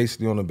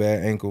 basically on a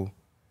bad ankle,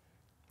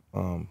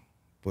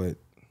 but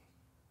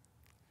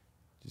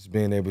just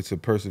being able to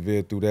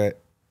persevere through that,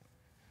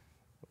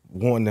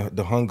 wanting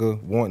the hunger,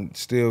 wanting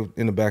still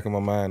in the back of my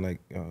mind,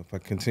 like if I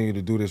continue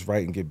to do this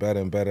right and get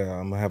better and better,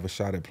 I'm gonna have a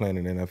shot at playing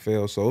in the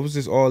NFL. So it was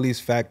just all these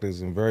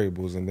factors and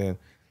variables, and then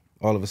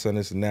all of a sudden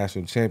it's a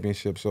national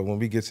championship. So when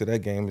we get to that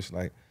game, it's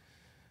like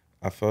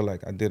I felt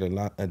like I did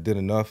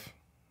enough,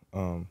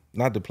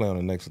 not to play on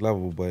the next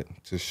level, but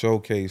to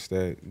showcase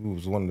that we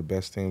was one of the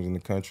best teams in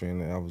the country,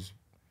 and I was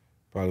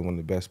probably one of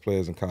the best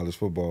players in college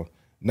football.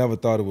 Never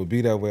thought it would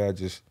be that way.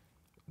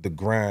 The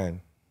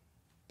grind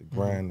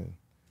and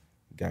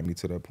got me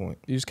to that point.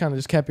 You just kind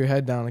of kept your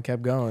head down and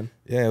kept going.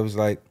 Yeah, it was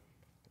like,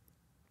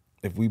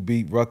 if we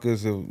beat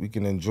Rutgers, we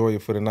can enjoy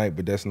it for the night,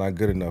 but that's not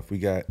good enough. We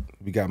got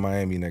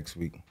Miami next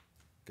week.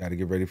 Got to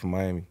get ready for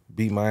Miami.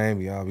 Beat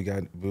Miami. We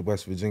got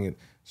West Virginia.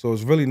 So it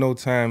was really no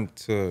time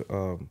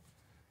to.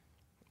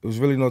 It was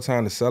really no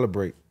time to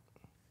celebrate.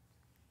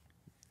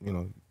 You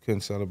know, you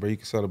couldn't celebrate. You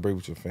could celebrate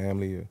with your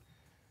family or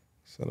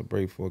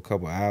celebrate for a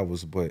couple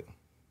hours, but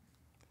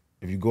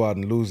if you go out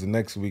and lose the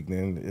next week,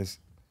 then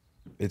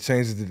it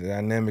changes the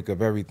dynamic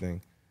of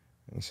everything.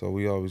 And so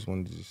we always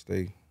wanted to just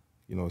stay,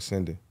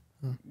 ascending.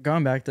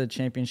 Going back to the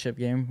championship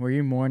game, were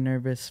you more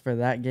nervous for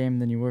that game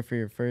than you were for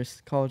your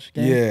first college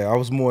game? Yeah, I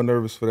was more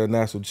nervous for that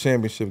national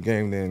championship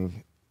game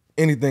than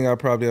anything I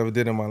probably ever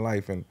did in my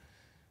life. And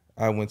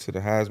I went to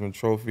the Heisman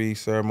Trophy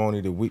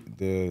ceremony the week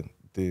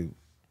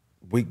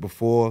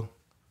before,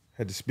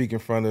 had to speak in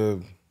front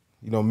of,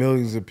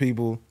 millions of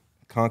people,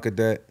 conquered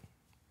that.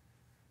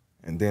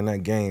 And then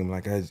that game,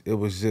 it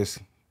was just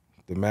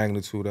the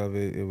magnitude of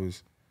it. It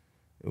was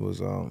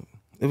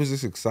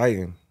just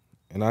exciting.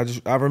 And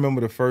I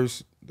remember the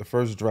first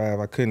drive.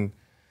 I couldn't.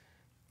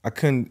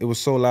 It was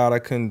so loud I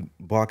couldn't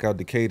bark out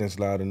the cadence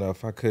loud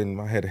enough. I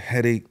had a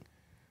headache.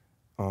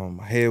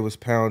 My head was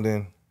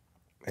pounding,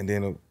 and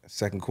then the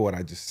second quarter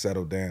I just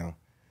settled down,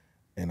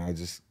 and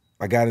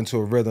I got into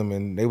a rhythm.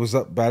 And they was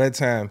up by that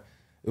time.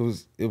 It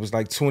was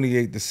like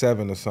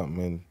 28-7 or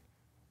something. And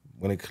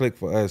when it clicked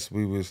for us,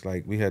 we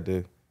had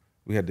to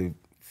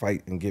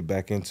fight and get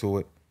back into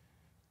it.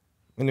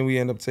 And then we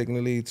ended up taking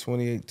the lead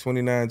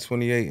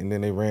 29-28, and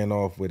then they ran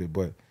off with it.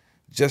 But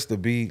just to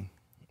be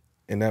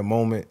in that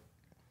moment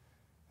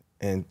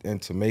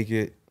and to make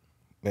it,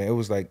 man, it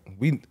was like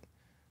we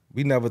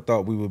never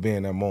thought we would be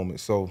in that moment.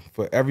 So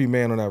for every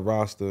man on that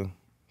roster,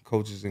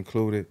 coaches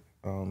included,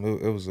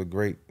 it was a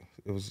great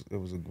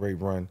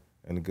run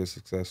and a good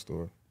success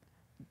story.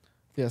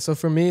 Yeah, so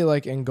for me,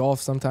 like in golf,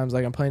 sometimes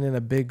I'm playing in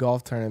a big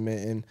golf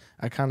tournament and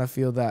I kind of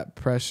feel that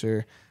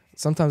pressure.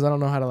 Sometimes I don't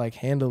know how to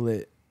handle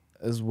it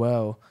as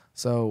well.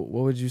 So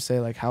what would you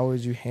say, how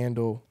would you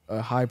handle a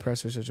high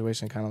pressure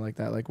situation kind of like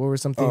that? What were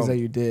some things that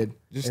you did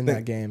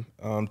that game?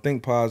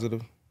 Think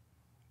positive.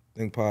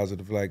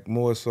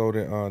 More so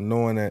than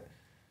knowing that,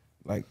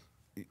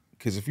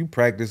 because if you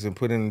practice and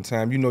put in the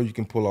time, you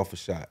can pull off a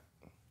shot.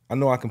 I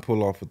know I can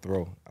pull off a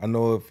throw. I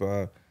know if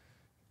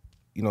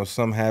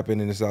something happened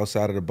and it's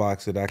outside of the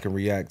box that I can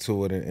react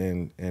to it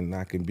and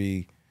I can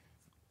be,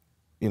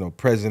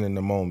 present in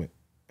the moment.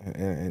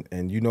 And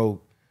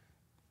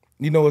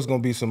it's gonna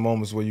be some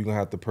moments where you're gonna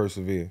have to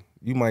persevere.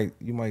 You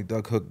might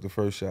duck hook the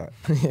first shot.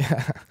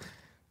 Yeah.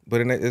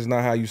 But it's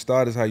not how you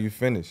start, it's how you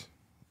finish.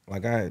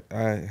 I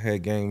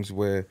had games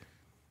where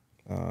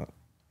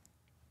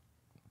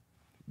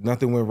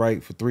nothing went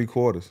right for 3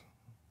 quarters.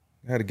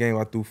 I had a game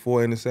I threw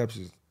 4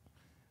 interceptions,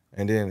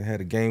 and then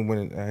had a game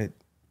winning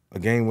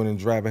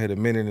drive. I had a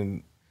minute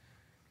and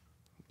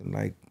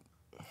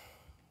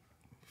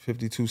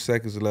 52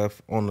 seconds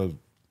left on the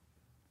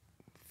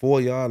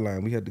 4-yard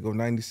line. We had to go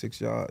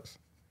 96 yards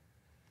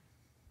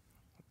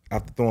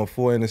after throwing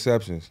 4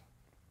 interceptions.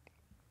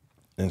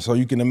 And so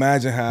you can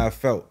imagine how I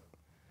felt.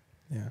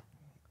 Yeah.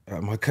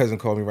 My cousin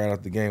called me right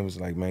after the game, was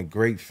like, man,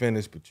 great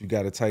finish, but you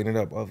got to tighten it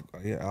up.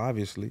 Yeah,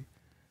 obviously.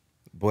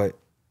 But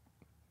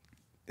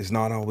it's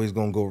not always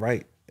going to go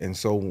right. And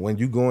so when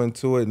you go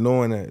into it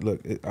knowing that,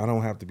 look, I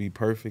don't have to be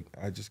perfect.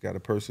 I just got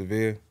to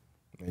persevere,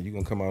 and you're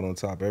going to come out on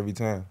top every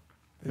time.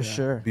 For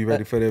sure. Be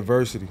ready for the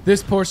adversity.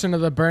 This portion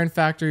of the Burn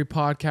Factory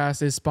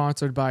podcast is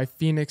sponsored by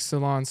Phoenix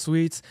Salon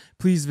Suites.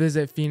 Please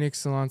visit Phoenix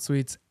Salon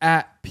Suites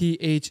at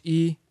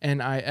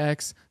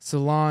PHENIX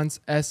Salons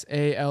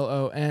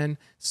SALON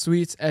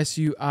Suites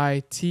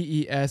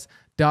SUITES.com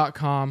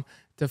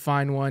to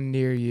find one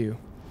near you.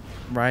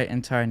 Right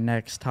into our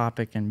next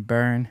topic and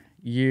burn.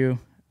 You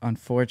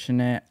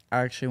unfortunate. I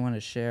actually want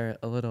to share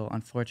a little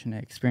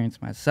unfortunate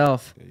experience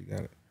myself. Yeah, you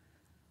got it.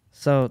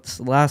 So it's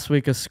last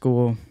week of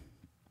school.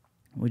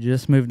 We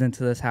just moved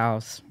into this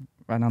house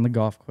right on the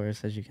golf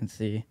course, as you can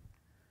see.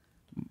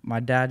 my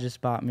dad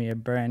just bought me a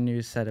brand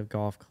new set of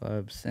golf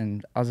clubs,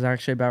 and I was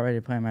actually about ready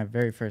to play my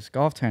very first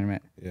golf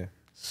tournament. Yeah.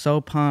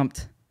 So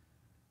pumped.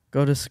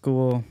 Go to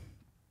school.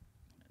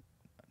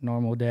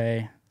 Normal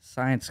day.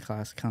 Science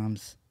class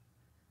comes.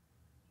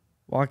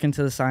 Walk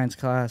into the science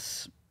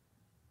class.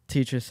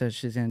 Teacher says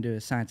she's going to do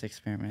a science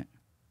experiment.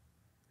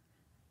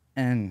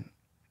 And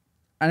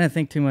I didn't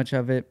think too much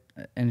of it.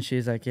 And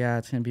she's like, yeah,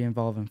 it's going to be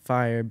involving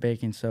fire,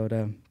 baking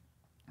soda.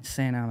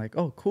 Saying, I'm like,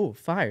 oh, cool,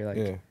 fire. Like,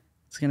 Yeah.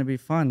 it's going to be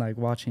fun, like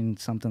watching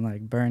something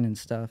like burn and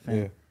stuff. And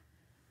Yeah.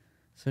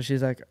 so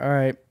she's like, all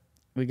right,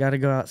 we got to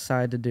go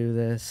outside to do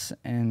this.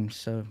 And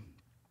so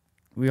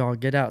we all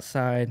get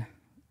outside,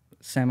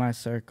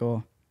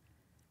 semicircle,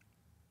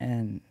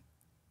 and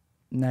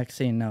next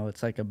thing you know,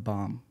 it's like a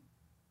bomb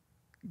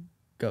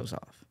goes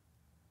off.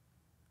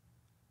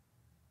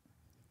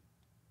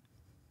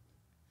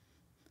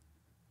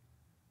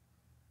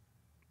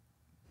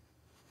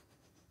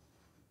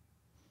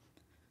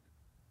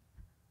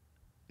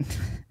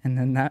 And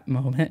in that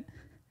moment,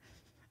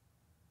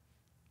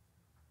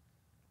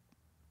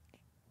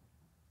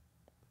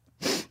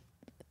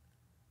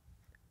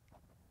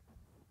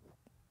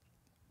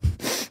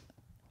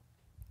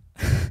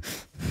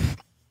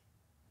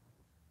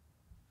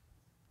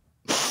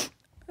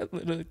 I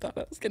literally thought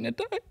I was gonna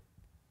die.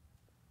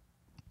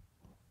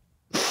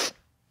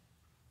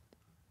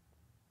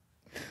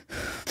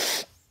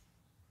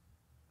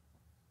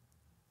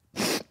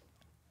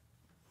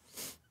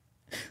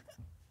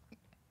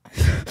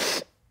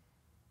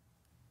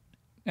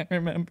 I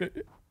remember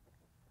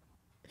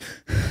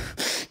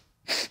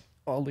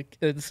all the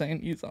kids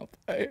saying, he's on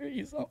fire,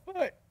 he's on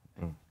fire.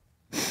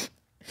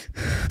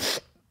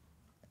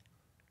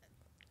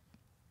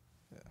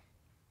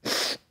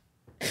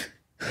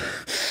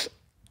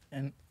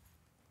 And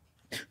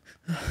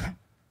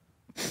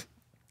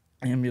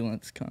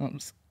ambulance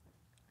comes.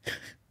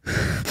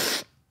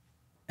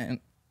 And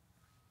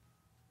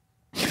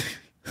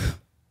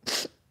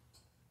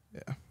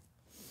Yeah.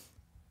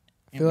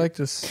 I feel like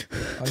just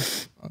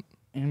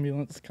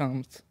ambulance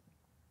comes.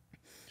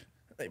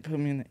 They put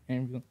me in the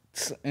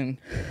ambulance, and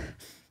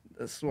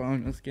the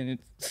swelling was getting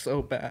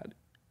so bad.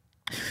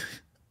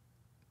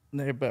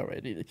 They're about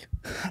ready to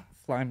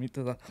fly me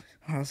to the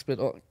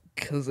hospital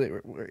because they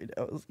were worried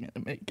I was going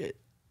to make it.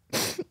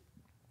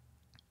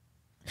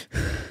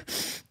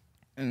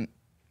 And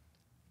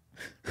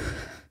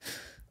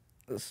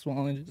the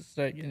swelling just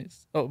started getting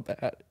so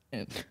bad.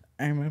 And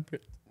I remember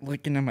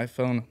looking at my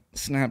phone,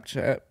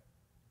 Snapchat,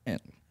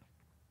 and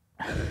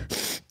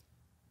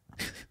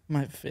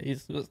my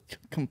face was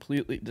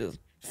completely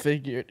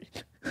disfigured.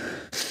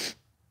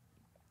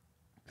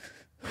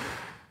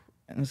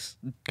 And it's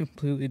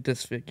completely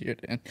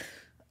disfigured.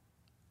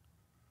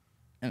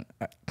 And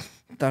I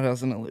thought I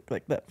was going to look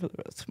like that for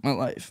the rest of my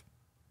life.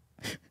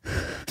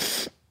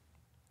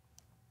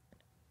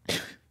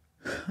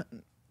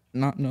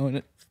 Not knowing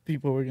if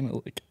people were going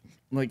to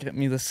look at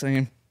me the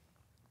same.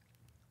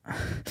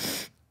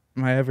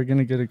 Am I ever going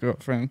to get a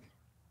girlfriend?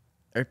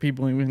 Are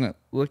people even going to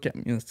look at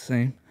me the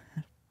same?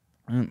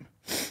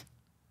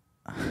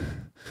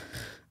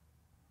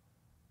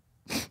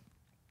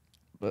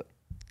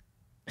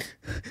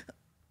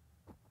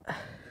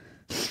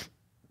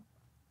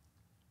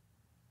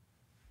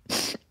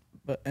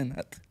 But in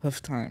that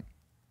tough time,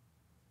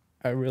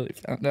 I really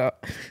found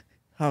out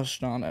how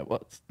strong I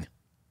was.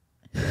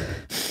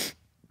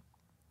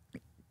 A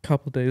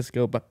couple days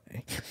go by,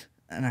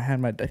 and I had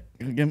my dad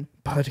get me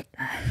putting.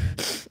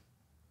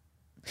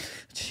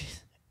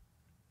 Jeez.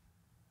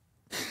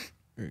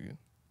 very good.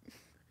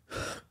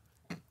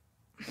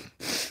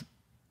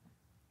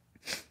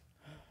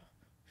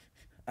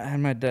 I had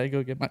my dad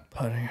go get my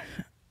putter,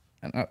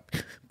 and I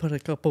put a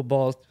couple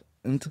balls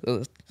into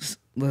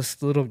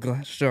this little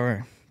glass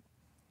jar.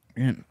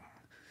 And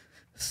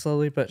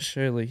slowly but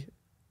surely,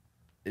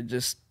 it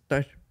just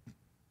started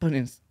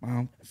putting a smile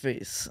on my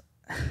face.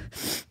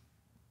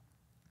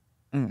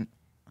 In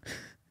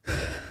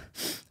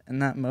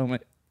that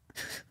moment,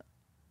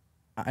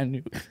 I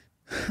knew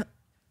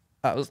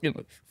I was going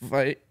to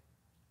fight.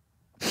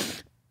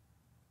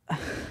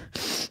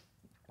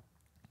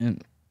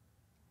 And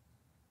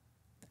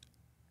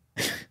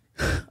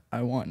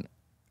I won.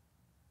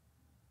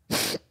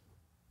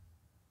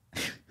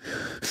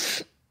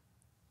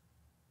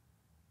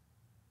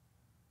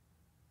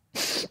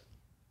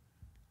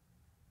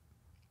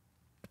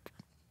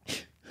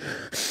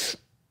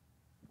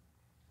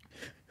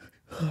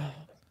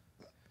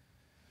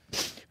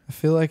 I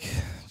feel like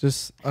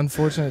just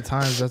unfortunate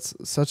times. That's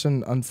such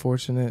an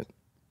unfortunate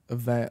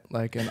event,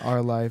 like in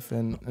our life,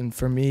 and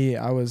for me,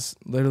 I was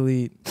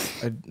literally,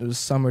 it was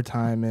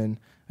summertime, and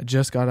I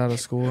just got out of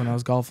school, and I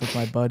was golfing with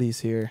my buddies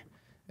here,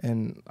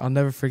 and I'll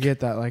never forget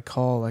that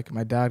call. Like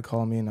my dad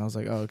called me, and I was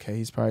like, oh, okay,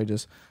 he's probably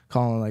just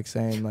calling, like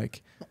saying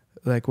like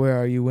where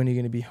are you? When are you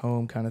gonna be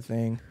home? Kind of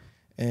thing,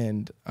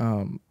 and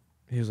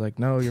he was like,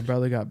 no, your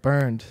brother got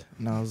burned,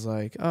 and I was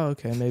like, oh,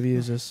 okay, maybe he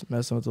was just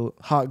messing with a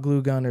hot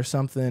glue gun or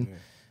something. Yeah.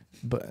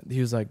 But he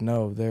was like,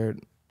 no,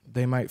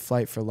 they might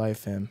fight for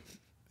life him.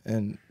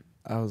 And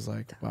I was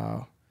like,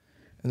 wow.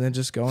 And then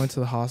just going to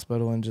the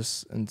hospital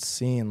and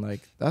seeing,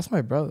 like, that's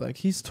my brother. Like,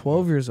 he's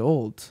 12 years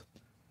old.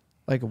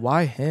 Like,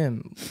 why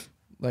him?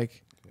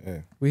 Like,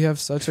 we have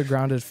such a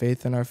grounded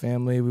faith in our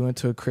family. We went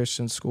to a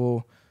Christian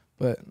school,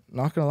 but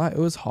not gonna lie, it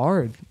was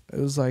hard. It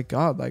was like,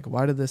 God, like,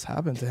 why did this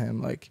happen to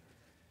him? Like,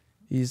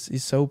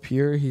 he's so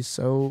pure. He's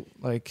so,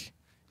 like,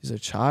 he's a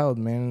child,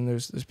 man. And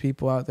there's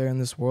people out there in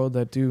this world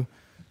that do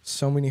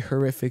so many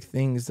horrific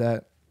things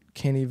that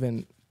can't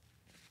even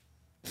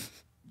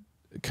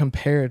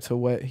compare to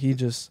what he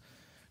just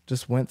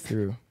went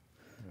through.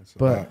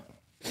 But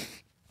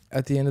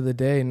at the end of the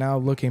day, now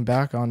looking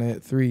back on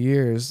it, 3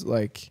 years,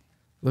 like,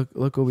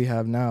 look what we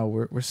have now.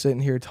 We're sitting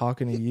here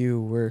talking to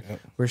you.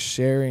 We're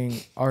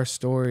sharing our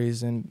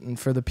stories, and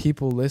for the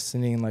people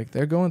listening, like,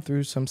 they're going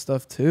through some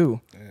stuff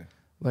too. Yeah.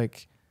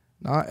 Like,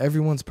 not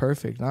everyone's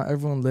perfect. Not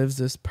everyone lives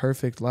this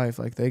perfect life.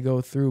 Like, they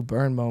go through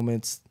burn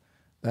moments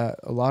that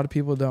a lot of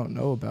people don't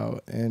know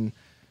about, and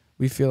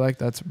we feel like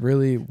that's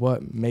really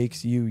what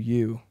makes you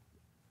you.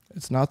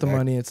 It's not the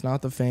money, it's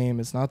not the fame,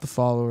 it's not the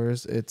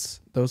followers, it's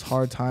those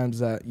hard times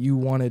that you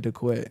wanted to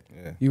quit.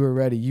 Yeah. You were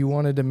ready, you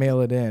wanted to mail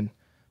it in,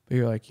 but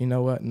you're like, you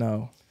know what?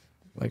 No.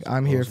 Like,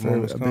 I'm here for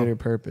a bigger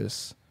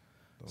purpose.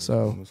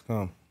 So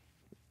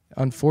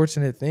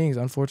unfortunate things,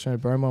 unfortunate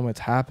burn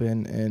moments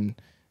happen, and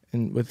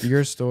with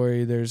your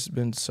story, there's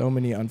been so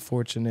many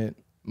unfortunate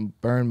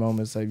burn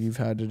moments that you've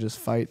had to just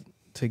fight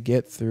to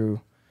get through.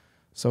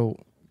 So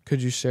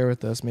could you share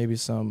with us maybe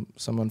some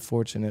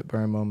unfortunate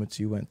burn moments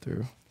you went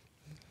through?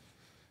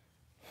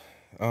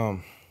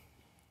 Well,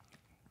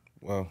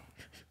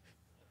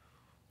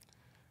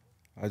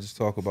 I just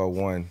talk about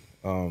one.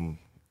 You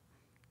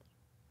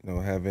know,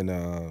 having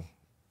to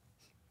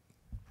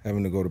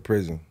go to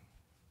prison.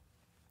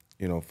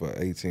 You know, for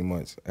 18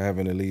 months,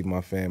 having to leave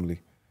my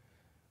family,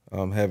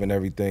 having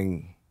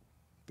everything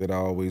that I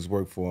always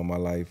worked for in my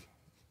life,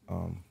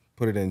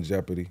 put it in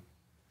jeopardy.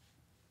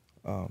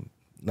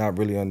 Not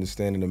really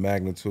understanding the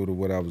magnitude of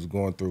what I was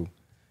going through.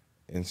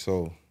 And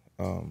so,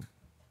 you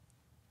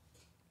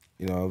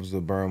know, it was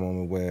a burn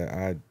moment where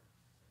I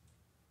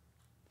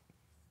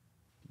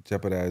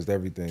jeopardized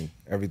everything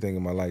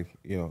in my life,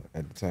 you know,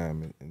 at the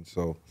time. And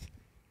so,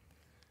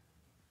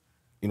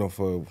 you know,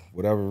 for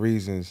whatever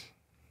reasons,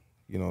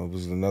 you know, it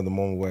was another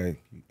moment where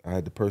I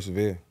had to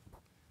persevere.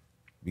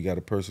 We got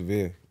to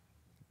persevere.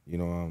 You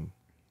know,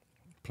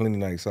 plenty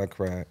nights I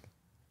cried.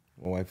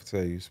 My wife will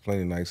tell you, it's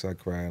plenty of nights I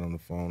cried on the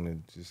phone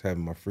and just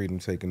having my freedom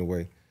taken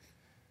away.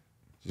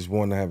 Just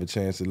wanting to have a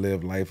chance to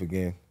live life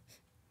again.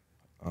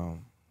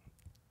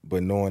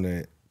 But knowing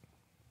that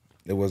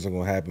it wasn't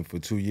going to happen for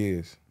 2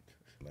 years.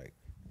 Like,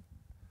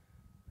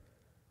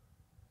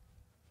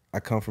 I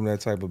come from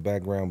that type of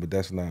background, but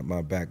that's not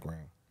my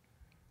background.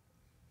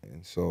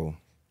 And so,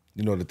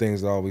 you know, the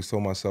things I always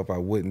told myself I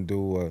wouldn't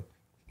do, or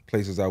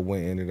places I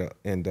wouldn't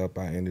end up,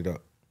 I ended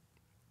up.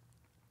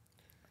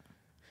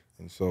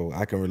 And so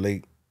I can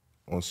relate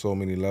on so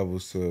many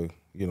levels to,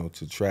 you know,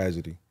 to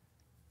tragedy.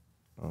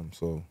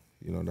 So,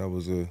 you know, that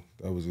was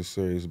a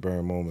serious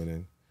burn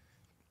moment.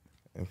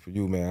 And for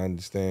you, man, I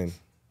understand,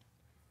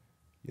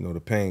 you know, the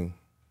pain.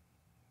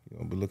 You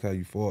know, but look how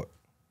you fought.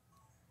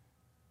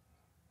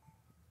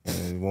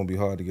 And it won't be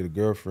hard to get a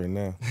girlfriend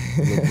now.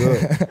 You look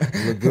good.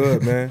 You look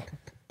good, man.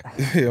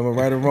 Am I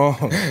right or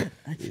wrong?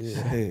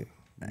 Yeah. Hey,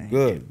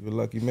 good. You're a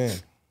lucky man.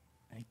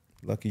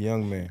 Lucky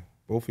young man.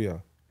 Both of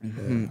y'all.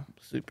 Mm-hmm.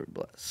 Super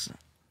blessed.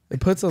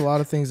 It puts a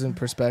lot of things in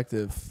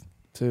perspective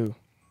too.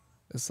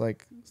 It's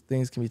like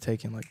things can be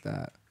taken like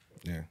that.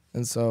 Yeah.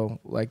 And so,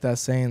 like that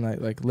saying,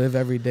 like live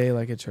every day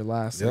like it's your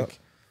last. Yep. Like,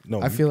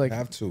 no, I feel like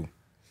have to.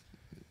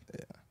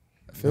 Yeah.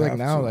 I feel like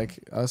now, like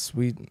us,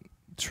 we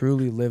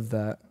truly live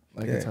that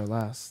like it's our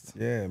last.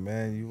 Yeah,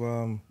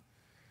 man.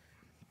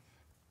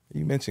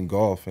 You mentioned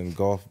golf, and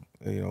golf,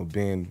 you know,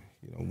 being,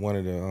 you know, one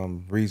of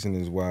the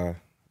reasons why,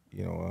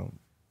 you know,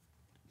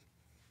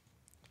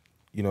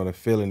 the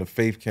feeling of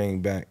faith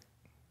came back,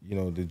 you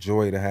know, the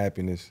joy, the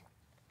happiness.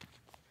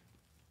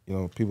 You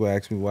know, people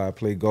ask me why I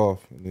play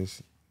golf, and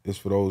it's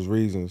for those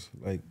reasons,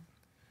 like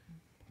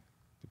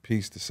the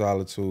peace, the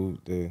solitude,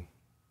 you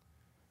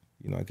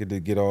know, I get to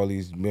get all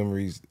these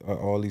memories,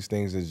 all these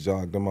things that's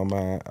jogged in my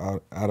mind,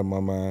 out of my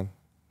mind.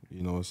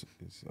 You know, it's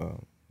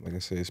like I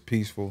said, it's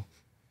peaceful,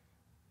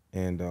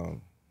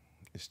 and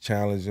it's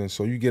challenging.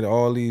 So you get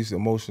all these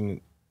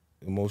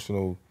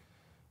emotional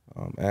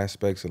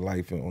aspects of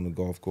life on the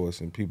golf course,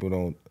 and people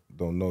don't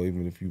know.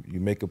 Even if you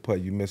make a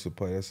putt, you miss a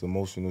putt, that's an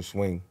emotional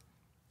swing.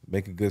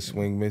 Make a good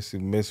swing,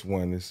 miss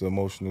one, it's an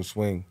emotional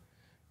swing.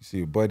 You see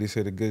your buddies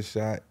hit a good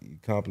shot, you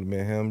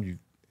compliment him, you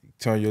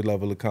turn your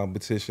level of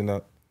competition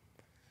up.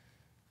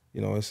 You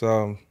know, it's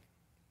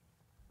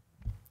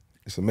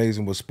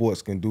amazing what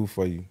sports can do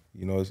for you.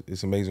 You know,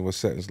 it's amazing what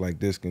settings like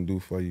this can do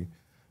for you.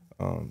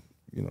 You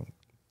know,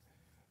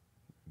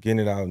 getting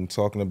it out and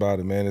talking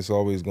about it, man, it's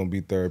always going to be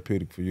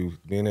therapeutic for you.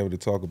 Being able to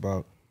talk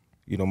about,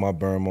 you know, my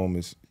burn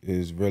moments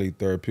is really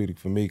therapeutic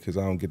for me because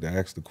I don't get to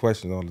ask the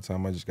questions all the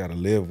time. I just got to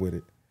live with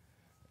it.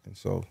 And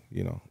so,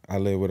 you know, I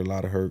live with a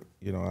lot of hurt.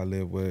 You know, I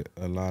live with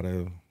a lot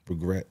of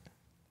regret.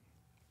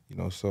 You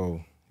know,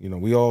 so You know,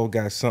 we all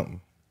got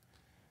something.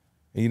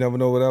 And you never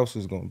know what else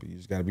is going to be. You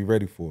just got to be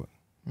ready for it.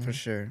 For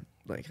sure.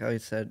 Like how you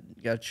said,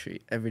 you got to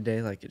treat every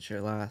day like it's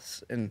your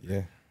last. And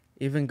Yeah.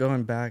 even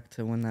going back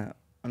to when that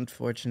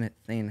unfortunate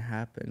thing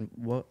happened,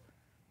 what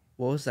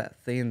was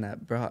that thing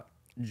that brought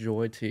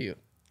joy to you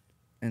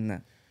in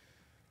that?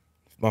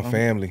 My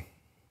family.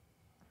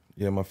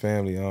 Yeah, my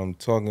family. I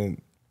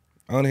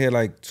only had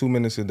like 2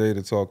 minutes a day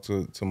to talk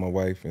to my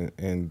wife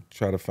and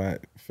try to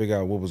figure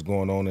out what was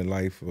going on in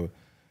life or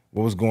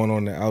what was going on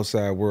in the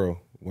outside world,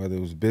 whether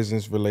it was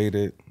business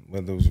related,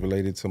 whether it was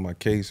related to my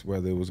case,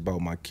 whether it was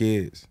about my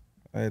kids.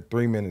 I had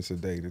 3 minutes a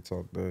day to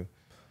talk to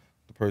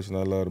the person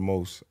I love the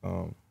most.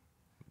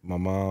 My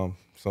mom,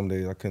 some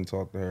days I couldn't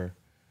talk to her.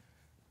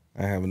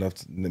 I didn't have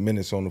enough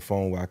minutes on the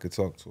phone where I could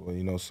talk to her,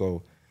 you know.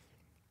 So,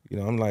 you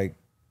know, I'm like,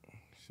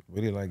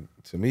 really like,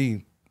 to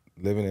me,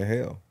 living in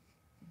hell.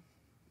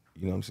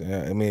 You know what I'm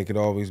saying? I mean, it could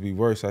always be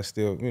worse. I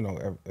still, you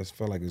know, I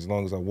felt like as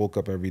long as I woke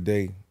up every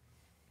day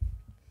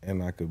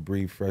and I could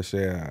breathe fresh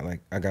air,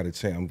 I got a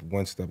chance. I'm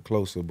one step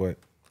closer. But,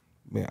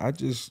 man, I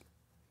just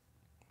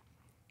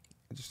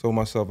told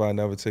myself I'd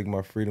never take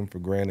my freedom for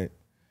granted.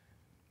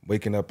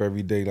 Waking up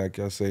every day, like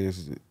I say,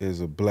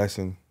 is a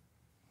blessing.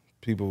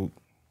 I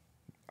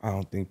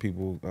don't think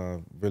people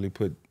really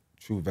put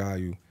true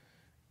value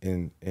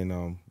in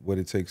what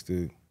it takes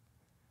to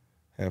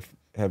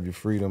have your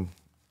freedom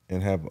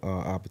and have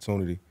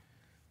opportunity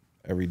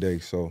every day.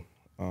 So,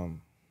 you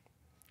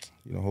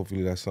know,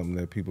 hopefully that's something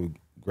that people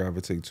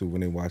gravitate to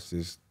when they watch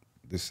this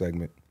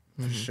segment.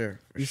 For sure.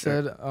 You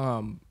said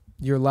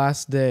your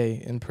last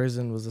day in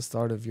prison was the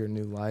start of your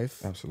new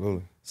life.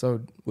 Absolutely.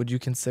 So would you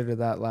consider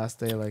that last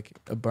day like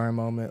a burn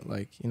moment?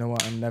 Like, you know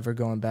what, I'm never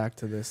going back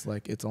to this.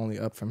 Like, it's only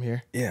up from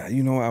here. Yeah,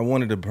 you know, I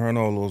wanted to burn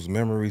all those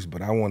memories,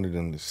 but I wanted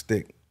them to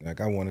stick.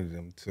 Like, I wanted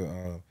them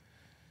to,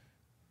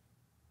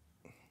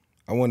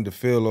 I wanted to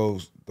feel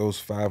those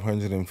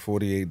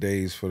 548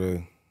 days for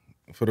the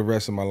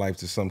rest of my life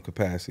to some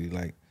capacity.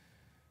 Like,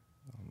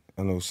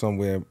 I know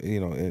somewhere, you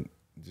know,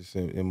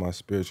 in my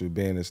spiritual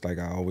being, it's like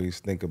I always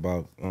think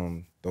about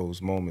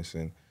those moments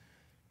and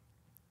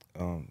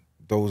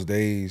those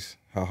days,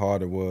 how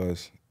hard it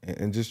was,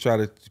 and just try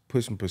to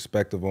put some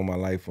perspective on my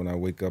life when I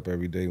wake up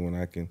every day, when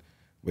I can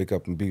wake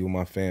up and be with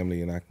my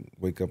family, and I can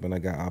wake up and I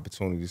got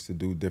opportunities to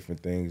do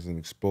different things and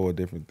explore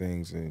different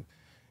things, and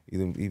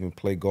even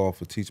play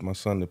golf or teach my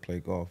son to play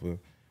golf, or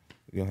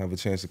have a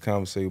chance to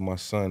conversate with my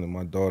son and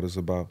my daughters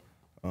about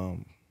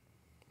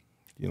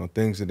you know,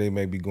 things that they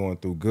may be going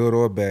through, good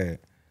or bad.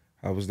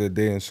 How was their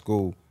day in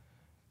school?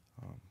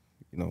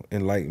 You know,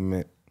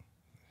 enlightenment.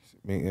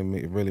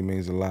 It really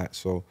means a lot.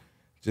 So,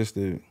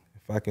 if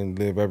I can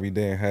live every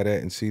day and have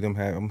that and see them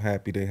happy, I'm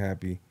happy. They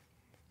happy.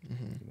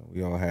 Mm-hmm. You know,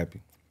 we all happy.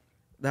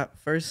 That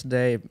first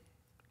day,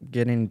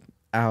 getting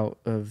out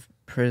of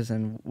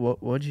prison,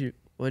 what'd you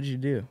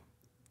do?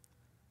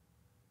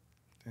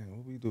 Damn,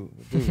 what we do,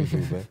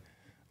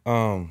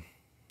 man?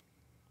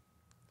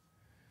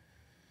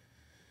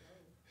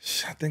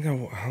 I think I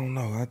don't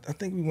know. I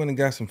think we went and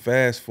got some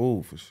fast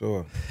food for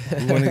sure.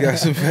 We went and got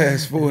some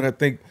fast food. I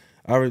think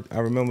I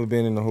remember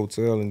being in the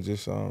hotel and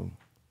just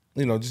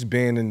you know, just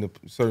being in a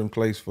certain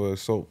place for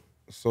so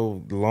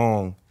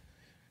long,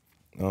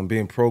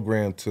 being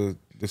programmed to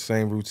the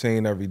same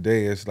routine every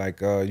day. It's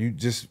like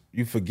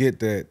you forget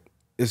that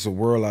it's a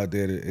world out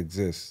there that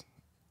exists.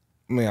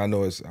 I mean, I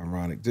know it's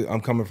ironic.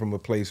 I'm coming from a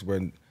place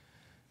where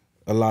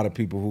a lot of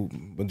people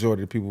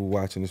majority of the people who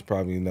watching this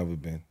probably never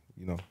been,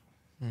 you know.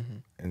 Mm-hmm.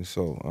 And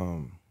so,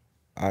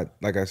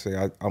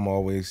 I'm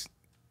always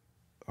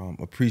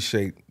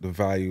appreciate the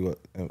value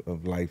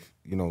of life,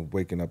 you know,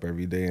 waking up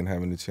every day and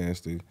having the chance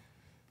to,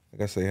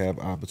 like I say, have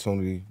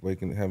opportunity,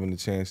 having the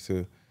chance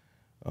to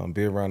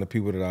be around the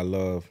people that I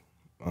love,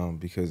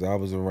 because I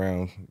was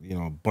around, you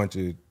know, a bunch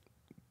of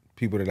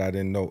people that I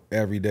didn't know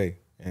every day,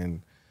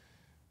 and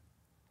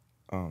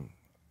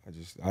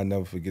I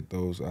never forget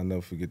those. I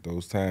never forget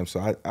those times.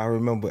 So I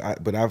remember,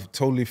 but I've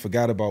totally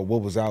forgot about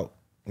what was out.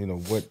 You know,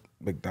 what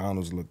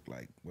McDonald's looked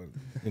like, what,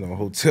 you know, a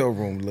hotel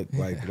room looked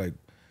like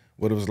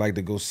what it was like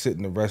to go sit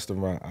in a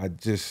restaurant.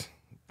 It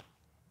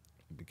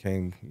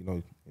became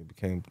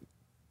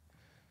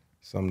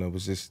something that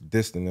was just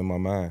distant in my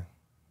mind.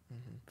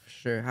 For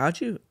sure.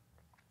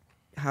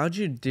 How'd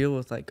you deal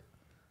with like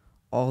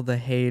all the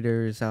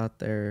haters out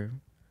there,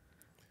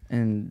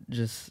 and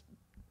just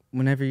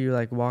whenever you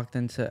like walked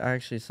into, I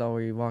actually saw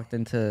where you walked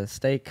into a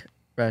steak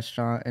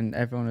restaurant and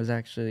everyone was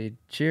actually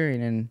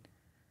cheering and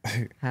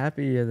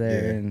happy you're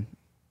there. Yeah. And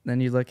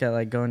then you look at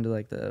like going to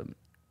like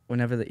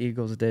whenever the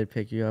Eagles did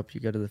pick you up, you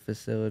go to the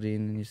facility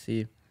and then you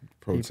see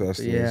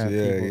protesters. Yeah.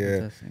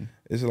 Protesting.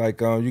 It's like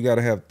you got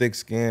to have thick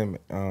skin.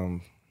 I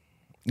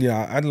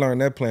learned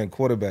that playing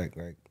quarterback.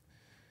 Like,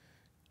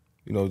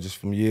 you know, just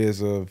from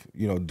years of,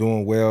 you know,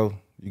 doing well,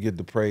 you get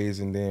the praise,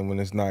 and then when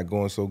it's not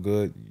going so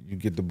good, you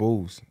get the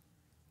boos,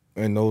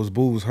 and those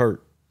boos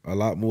hurt a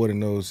lot more than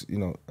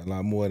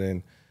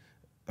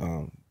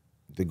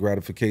the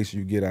gratification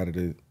you get out of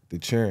the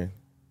cheering,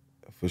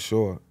 for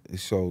sure.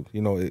 So,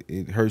 you know,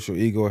 it hurts your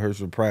ego, it hurts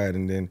your pride,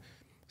 and then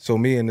So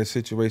me in the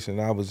situation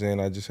I was in,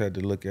 I just had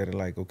to look at it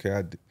like,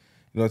 okay,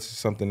 it's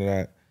something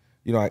that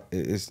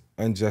it's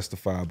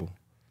unjustifiable,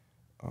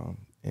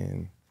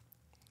 and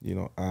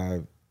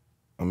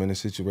I'm in a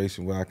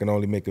situation where I can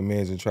only make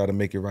amends and try to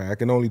make it right. I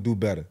can only do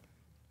better.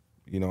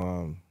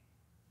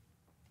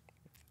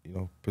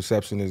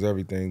 Perception is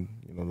everything.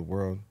 The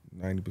world,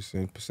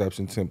 90%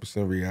 perception,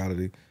 10%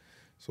 reality.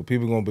 So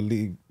people gonna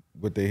believe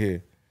what they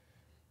hear,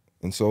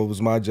 and so it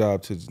was my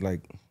job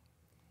to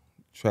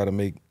try to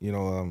make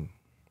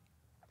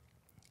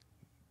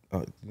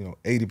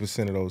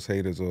 80% of those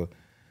haters or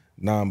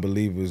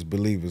non-believers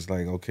believers.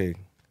 Like, okay,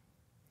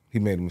 he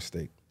made a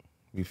mistake,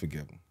 we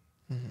forgive him.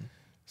 Mm-hmm.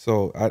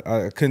 So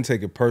I couldn't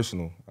take it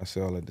personal. I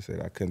said all that to say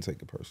that I couldn't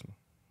take it personal.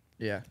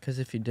 Yeah, because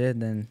if you did,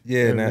 then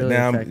it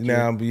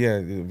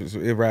was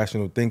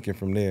irrational thinking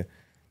from there.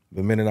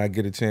 The minute I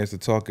get a chance to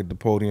talk at the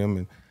podium,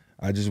 and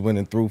I just went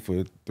and threw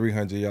for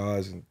 300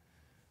 yards, and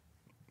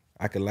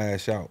I could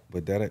lash out,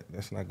 but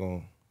that's not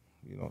going,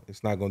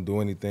 it's not going to do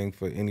anything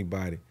for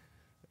anybody.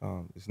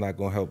 It's not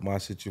going to help my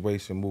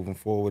situation moving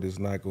forward. It's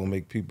not going to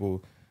make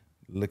people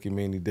look at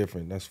me any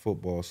different. That's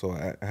football. So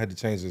I had to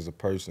change as a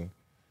person,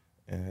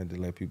 and I had to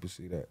let people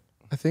see that.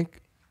 I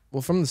think,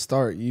 well, from the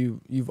start,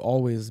 you've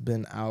always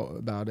been out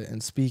about it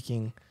and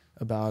speaking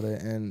about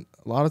it, and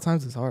a lot of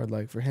times it's hard.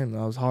 Like for him,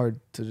 it was hard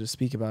to just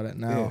speak about it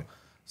now. Yeah.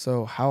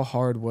 So how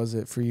hard was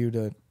it for you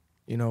to,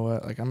 you know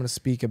what, like I'm going to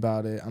speak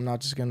about it. I'm not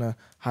just going to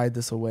hide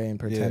this away and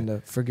pretend to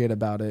forget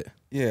about it.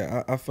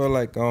 Yeah, I felt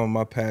like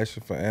my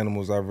passion for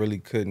animals, I really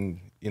couldn't,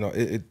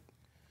 it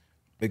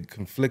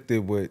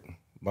conflicted with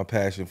my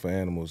passion for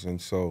animals.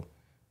 And so,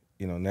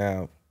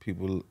 now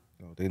people,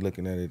 they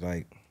looking at it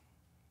like,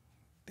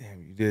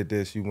 damn, you did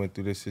this, you went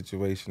through this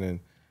situation. And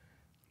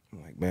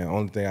I'm like, man,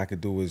 only thing I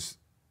could do is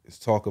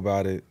talk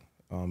about it,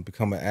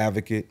 become an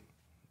advocate,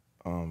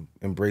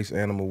 embrace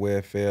animal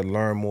welfare,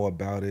 learn more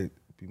about it,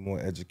 be more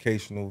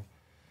educational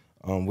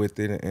with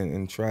it,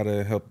 and try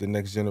to help the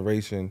next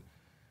generation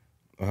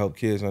or help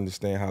kids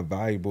understand how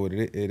valuable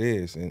it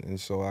is. And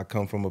so I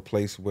come from a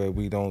place where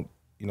we don't,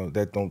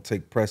 that don't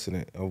take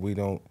precedent, or we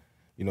don't,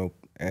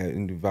 add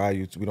into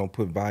value. We don't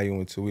put value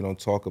into, we don't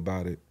talk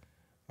about it.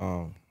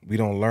 We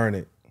don't learn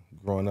it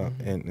growing up.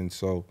 Mm-hmm. And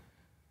so,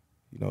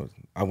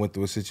 I went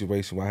through a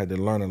situation where I had to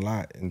learn a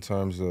lot in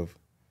terms of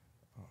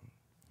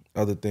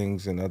other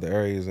things and other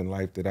areas in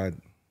life that I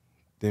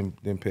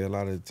didn't pay a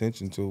lot of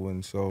attention to.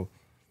 And so,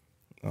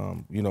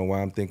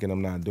 while I'm thinking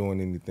I'm not doing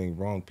anything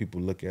wrong,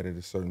 people look at it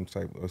a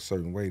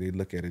certain way. They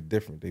look at it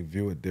different. They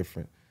view it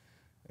different.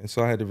 And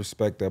so I had to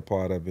respect that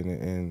part of it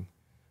and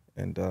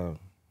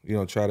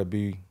try to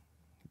be,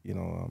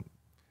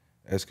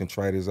 as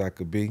contrite as I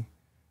could be,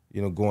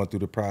 going through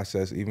the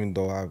process, even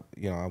though I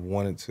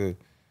wanted to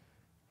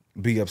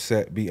be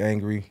upset, be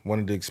angry,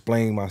 wanted to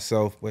explain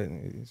myself, but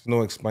it's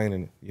no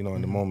explaining it,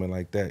 in the moment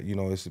like that.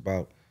 It's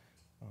about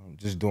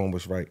just doing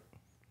what's right.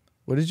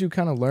 What did you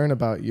kind of learn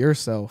about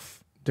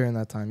yourself during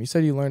that time? You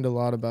said you learned a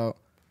lot about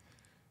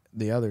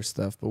the other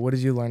stuff, but what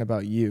did you learn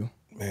about you?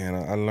 Man,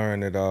 I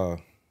learned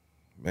that,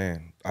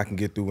 I can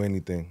get through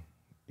anything.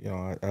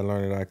 I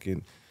learned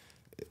that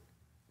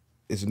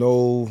it's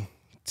no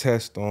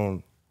test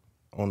on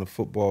the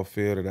football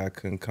field that I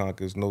couldn't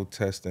conquer. There's no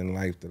test in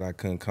life that I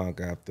couldn't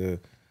conquer after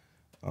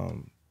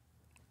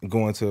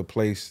going to a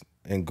place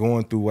and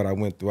going through what I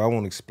went through. I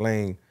won't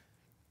explain,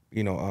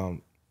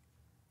 the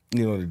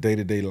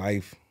day-to-day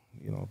life,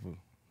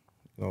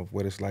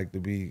 what it's like to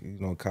be,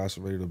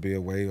 incarcerated or be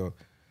away, or,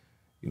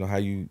 how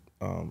you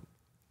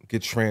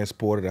get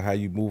transported or how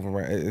you move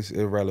around. It's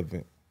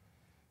irrelevant.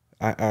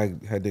 I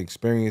had to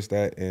experience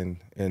that, and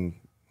it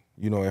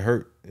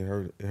hurt. It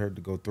hurt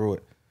to go through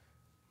it.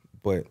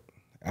 But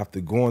after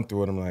going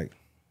through it, I'm like,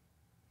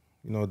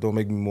 it don't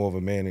make me more of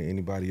a man than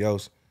anybody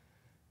else.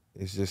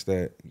 It's just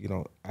that,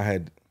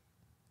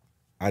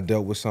 I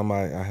dealt with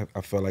somebody.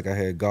 I felt like I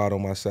had God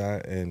on my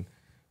side, and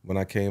when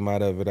I came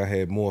out of it, I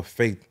had more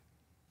faith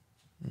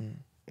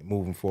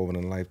moving forward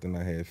in life than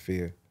I had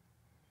fear.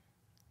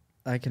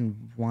 I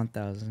can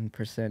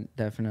 1000%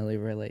 definitely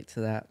relate to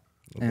that.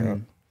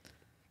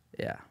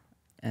 Yeah.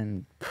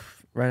 And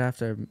right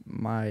after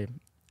my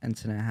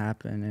incident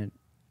happened, it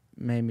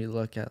made me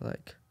look at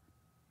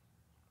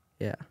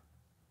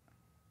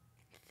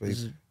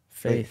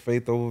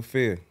faith over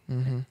fear.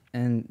 Mm-hmm.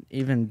 And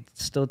even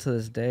still to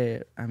this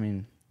day, I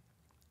mean,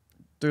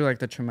 through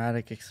the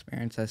traumatic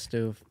experience, I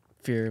still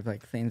fear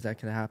of things that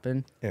could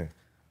happen. Yeah.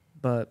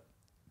 But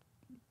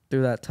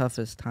through that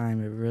toughest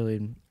time, it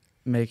really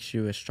makes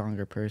you a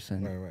stronger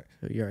person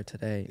who you are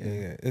today.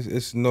 Yeah.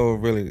 It's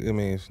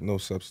no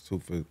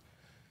substitute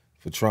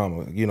for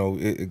trauma.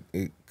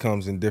 It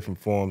comes in different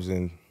forms,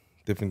 and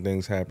different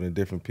things happen to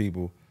different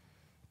people.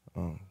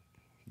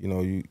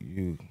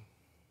 You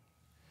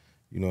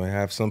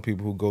have some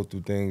people who go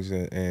through things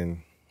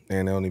and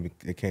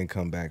they can't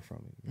come back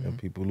from it. Mm-hmm.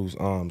 People lose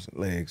arms and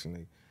legs,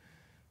 and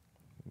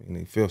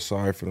they feel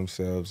sorry for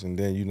themselves. And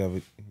then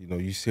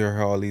you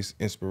hear all these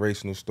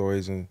inspirational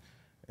stories and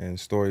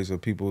stories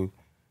of people,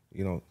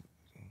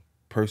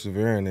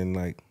 persevering,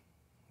 and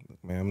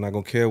man, I'm not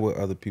gonna care what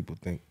other people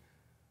think.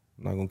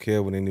 I'm not gonna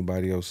care what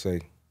anybody else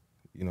say.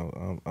 You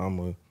know,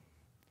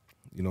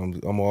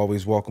 I'm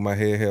always walking my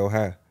head held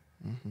high.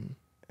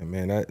 And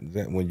man,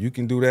 that when you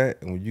can do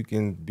that, and when you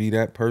can be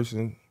that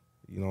person,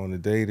 you know, on a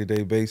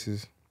day-to-day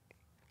basis,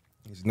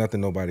 there's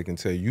nothing nobody can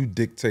tell you. You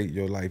dictate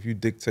your life. You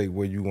dictate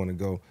where you want to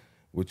go,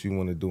 what you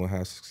want to do, and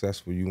how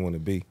successful you want to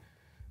be.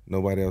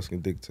 Nobody else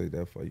can dictate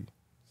that for you.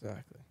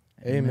 Exactly.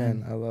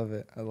 Amen. I love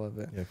it.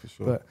 Yeah, for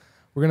sure. But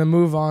we're gonna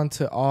move on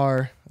to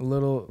our a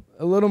little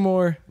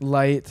more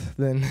light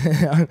than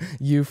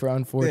you for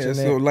unfortunate.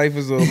 Yeah, so life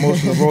is an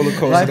emotional roller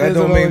coaster. That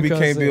don't mean we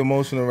can't be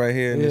emotional right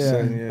here. In this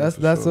setting. Yeah,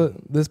 that's what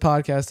this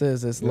podcast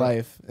is. It's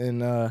life,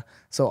 and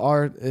so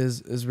art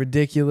is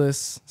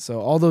ridiculous.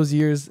 So all those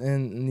years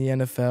in the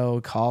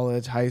NFL,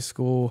 college, high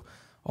school,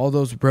 all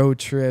those road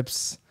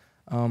trips.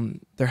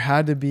 There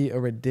had to be a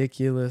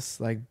ridiculous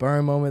like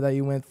burn moment that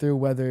you went through,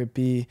 whether it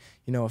be,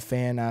 you know, a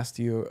fan asked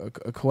you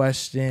a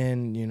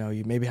question, you know,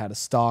 you maybe had a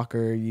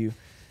stalker,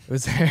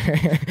 was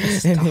there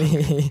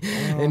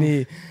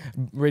any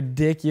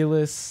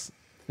ridiculous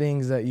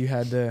things that you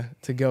had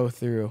to go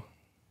through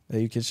that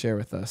you could share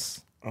with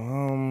us?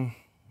 Any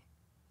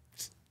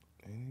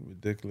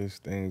ridiculous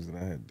things that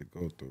I had to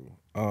go through.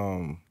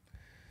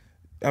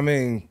 I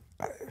mean,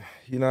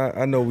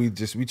 I know we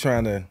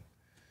trying to,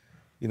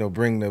 you know,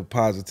 bring the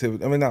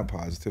positivity. I mean, not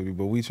positivity,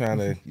 but we trying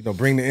to, you know,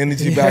 bring the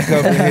energy back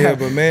up in here.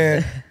 But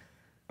man,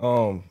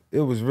 it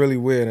was really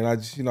weird, and I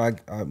just, you know,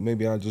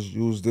 maybe I just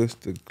use this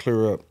to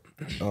clear up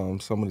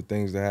some of the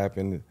things that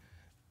happened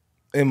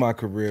in my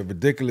career.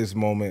 Ridiculous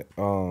moment.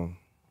 And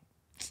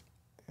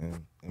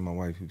my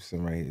wife, who's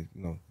sitting right here,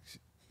 you know,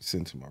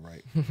 sitting to my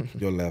right,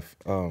 your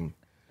left.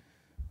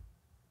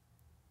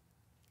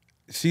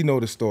 She know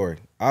the story.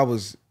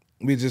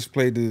 We just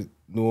played the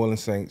New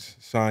Orleans Saints.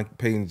 Sean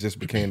Payton just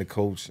became the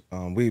coach.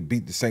 We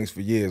beat the Saints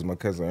for years. My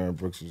cousin Aaron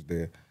Brooks was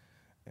there.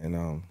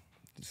 And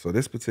so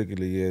this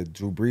particular year,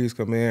 Drew Brees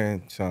come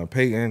in, Sean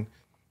Payton,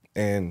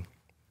 and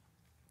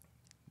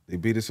they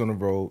beat us on the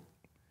road.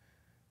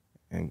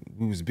 And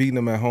we was beating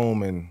them at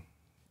home, and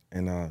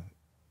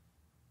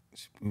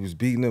we was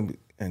beating them,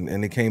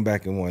 and they came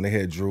back and won. They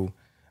had Drew.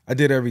 I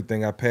did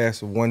everything. I passed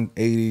for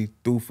 180,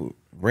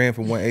 ran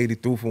for 180,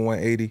 threw for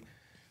 180.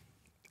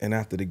 And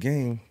after the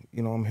game,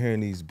 you know, I'm hearing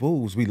these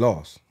boos. We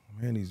lost. I'm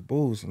hearing these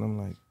boos, and I'm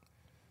like,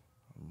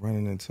 I'm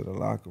running into the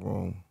locker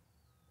room,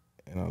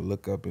 and I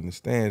look up in the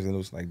stands, and it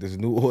was like this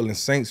New Orleans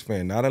Saints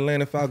fan, not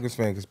Atlanta Falcons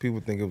fan, because people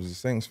think it was a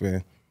Saints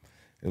fan.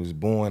 It was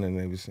born, and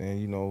they were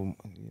saying,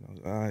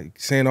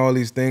 saying all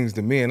these things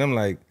to me, and I'm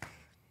like,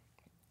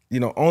 you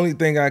know, only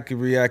thing I could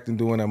react and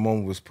do in that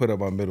moment was put up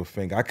my middle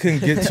finger. I couldn't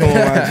get to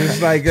him.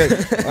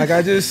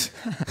 I just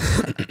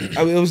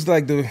it was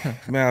like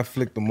I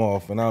flicked them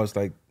off, and I was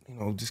like, you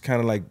know, just kind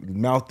of like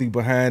mouthy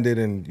behind it,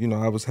 and you know,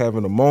 I was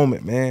having a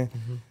moment, man.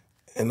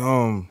 And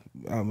I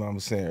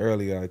was saying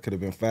earlier, I could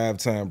have been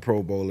 5-time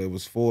Pro Bowler. It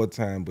was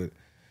 4-time, but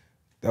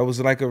that was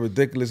like a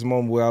ridiculous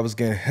moment where I was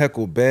getting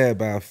heckled bad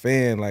by a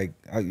fan. Like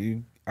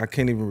I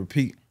can't even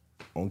repeat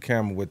on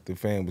camera what the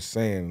fan was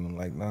saying. And I'm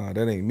like, nah,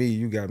 that ain't me.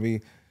 You got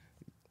me.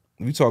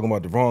 You talking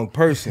about the wrong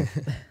person.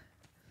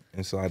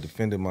 And so I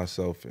defended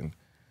myself, and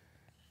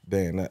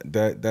then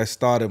that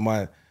started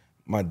my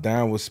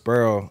downward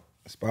spiral,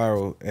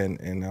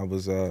 and I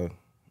was it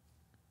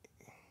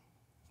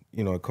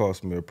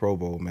cost me a Pro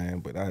Bowl, man.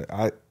 But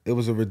it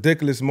was a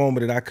ridiculous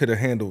moment that I could have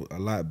handled a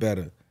lot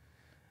better.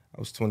 I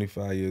was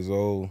 25 years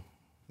old,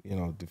 you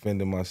know,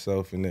 defending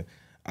myself, and then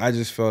I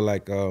just felt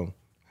like,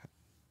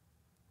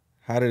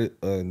 how did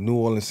a New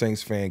Orleans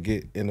Saints fan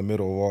get in the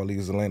middle of all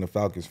these Atlanta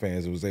Falcons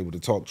fans and was able to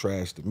talk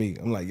trash to me?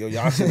 I'm like, yo,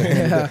 y'all should have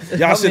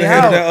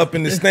handled that up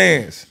in the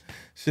stands.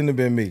 Shouldn't have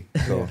been me.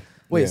 So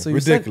wait, so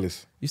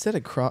ridiculous. You said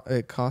it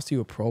cost you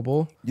a Pro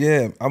Bowl?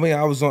 Yeah, I mean,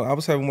 I was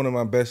having one of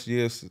my best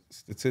years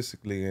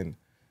statistically,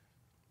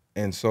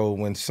 and so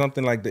when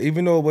something like that,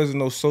 even though it wasn't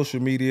no social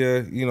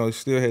media, you know, it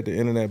still had the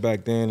internet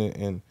back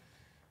then,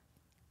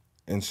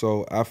 and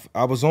so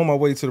I was on my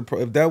way to the Pro.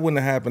 If that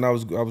wouldn't have happened, I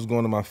was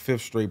going to my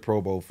 5th straight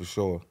Pro Bowl for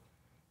sure,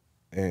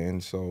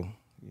 and so,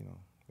 you know,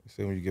 they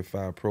say when you get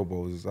 5 Pro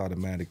Bowls, it's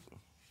automatic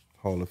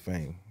Hall of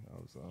Fame.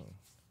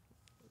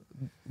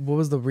 What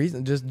was the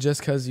reason?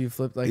 Just because you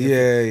flipped? Like,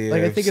 yeah.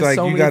 Like, I think it's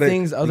so many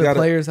things other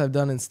players have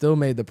done and still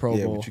made the Pro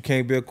Bowl. But you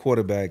can't be a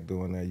quarterback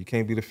doing that. You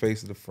can't be the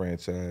face of the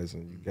franchise,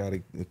 and you got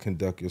to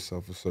conduct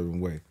yourself a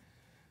certain way.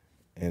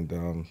 And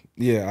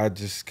I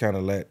just kind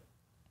of let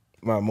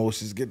my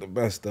emotions get the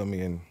best of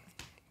me, and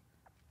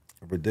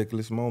a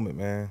ridiculous moment,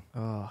 man.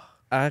 Oh,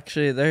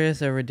 actually, there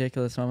is a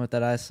ridiculous moment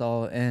that I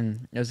saw,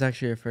 and it was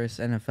actually your first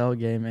NFL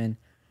game, and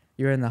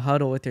you were in the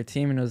huddle with your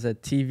team, and it was a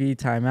TV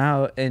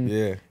timeout, and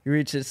you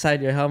reached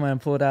inside your helmet and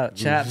pulled out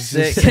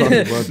chapstick.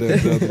 About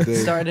that the other day.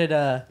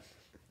 Started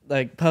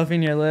like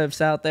puffing your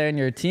lips out there, and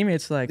your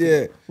teammates were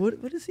like,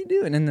 what is he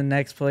doing? And the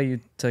next play,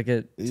 you took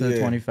it to the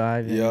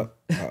 25. Yeah.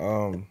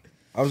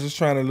 I was just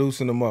trying to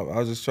loosen them up. I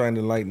was just trying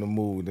to lighten the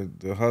mood.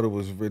 The huddle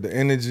the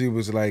energy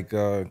was like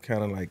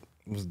kind of like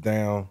was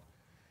down,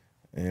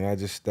 and I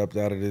just stepped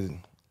out of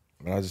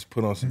And I just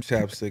put on some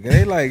chapstick. And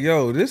they like,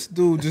 yo, this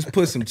dude just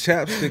put some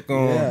chapstick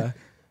on. Yeah.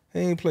 He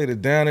ain't played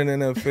it down in the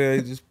NFL.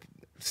 He just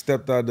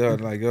stepped out there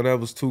like, yo, that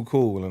was too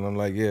cool. And I'm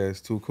like, yeah,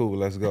 it's too cool.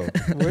 Let's go.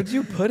 Where'd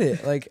you put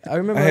it? Like, I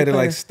remember I had it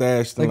like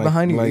stashed like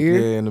behind your ear?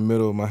 Yeah, in the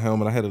middle of my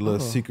helmet. I had a little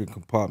secret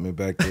compartment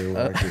back there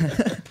where I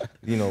could,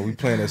 we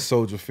playing at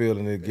Soldier Field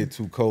and it get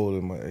too cold.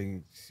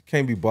 And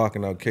can't be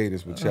barking out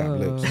cadence with chapped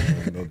lips,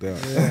 no doubt.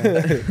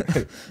 Did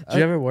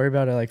you ever worry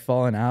about it like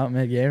falling out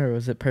mid-game, or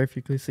was it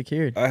perfectly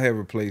secured? I had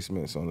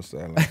replacements on the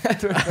sideline. I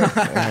had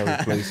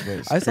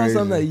replacements. I saw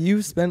something that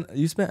you spent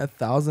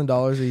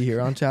 $1,000 a year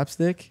on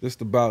chapstick.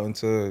 Just about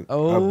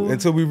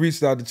until we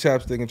reached out to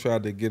chapstick and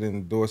tried to get an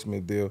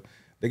endorsement deal.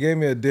 They gave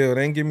me a deal.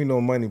 They didn't give me no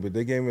money, but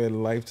they gave me a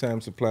lifetime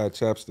supply of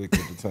chapstick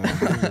at the time.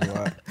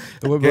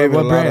 What gave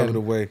brand? a lot of it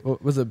away.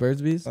 Was it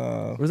Burt's Bees?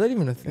 Was that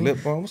even a thing?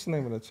 Lip balm. What's the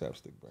name of that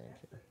chapstick brand?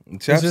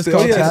 It's just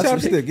called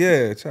chapstick.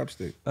 Yeah,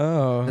 chapstick.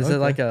 Oh, is it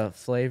like a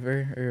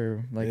flavor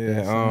or like?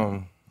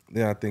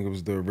 Yeah, I think it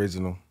was the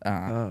original.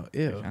 Oh,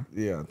 ew.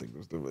 Yeah, I think it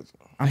was the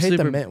original. I hate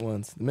the mint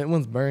ones. The mint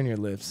ones burn your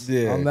lips.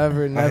 Yeah, I'll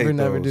never do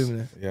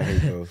them. Yeah, I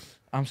hate those.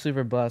 I'm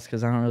super blessed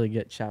because I don't really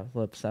get chapped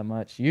lips that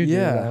much. You do,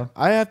 yeah, though.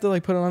 I have to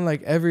like put it on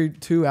like every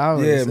 2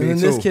 hours. Yeah, and me then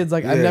too. this kid's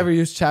like, I've never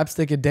used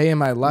chapstick a day in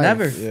my life.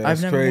 Never. Yeah,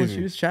 I've never once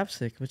crazy. used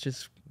chapstick, which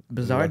is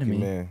bizarre to me.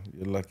 Man.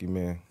 You're lucky,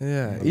 man.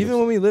 Yeah, even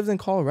when we lived in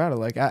Colorado,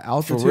 like at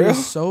altitude, real?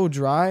 it's so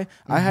dry.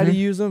 I had to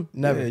use them.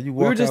 Never. Yeah, you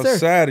we were walk just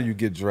outside or you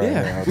get dry.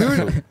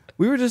 Yeah,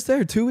 we were just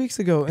there 2 weeks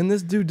ago, and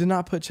this dude did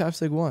not put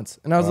chapstick once,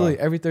 and I was literally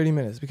every 30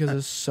 minutes because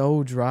it's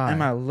so dry. And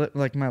my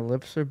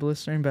lips are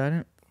blistering, but I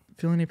didn't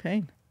feel any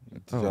pain.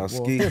 Did y'all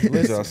ski?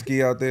 Did y'all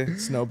ski out there?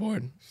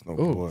 Snowboard. Snowboard.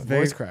 Ooh,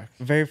 voice crack.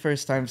 Very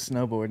first time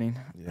snowboarding.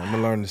 Yeah, I'm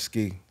gonna learn to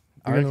ski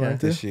You're gonna learn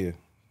this year.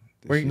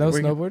 No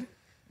snowboard?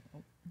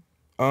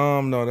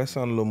 No, that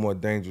sounds a little more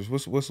dangerous.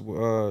 What's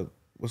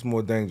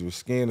more dangerous,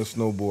 skiing or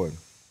snowboarding?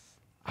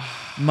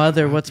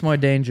 Mother, what's more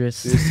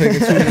dangerous?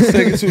 It's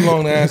taking too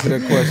long to answer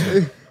that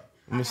question.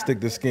 I'm gonna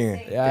stick to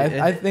skiing.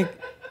 Yeah, I think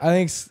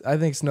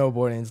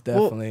snowboarding is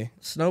definitely.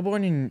 Well,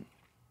 snowboarding,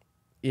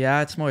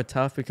 yeah, it's more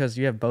tough because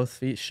you have both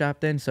feet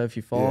strapped in. So if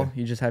you fall,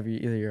 you just have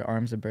either your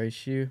arms to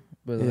brace you.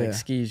 But like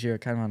skis, you're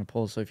kind of on a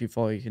pole. So if you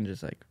fall, you can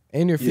just like.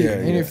 And your feet,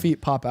 your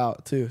feet pop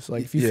out too. So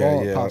like if you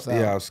fall, it pops out.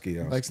 Yeah, I'll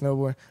ski. Like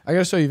snowboard. I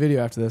gotta show you a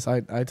video after this.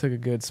 I took a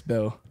good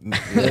spill.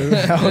 Check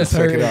it out. I want to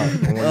check it out.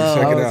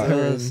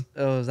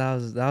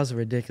 That was a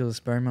ridiculous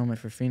burn moment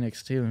for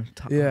Phoenix too.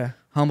 Yeah.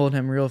 Humbled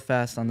him real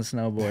fast on the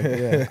snowboard.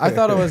 Yeah, I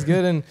thought it was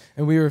good, and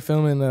we were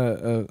filming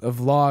a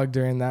vlog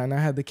during that, and I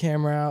had the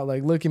camera out,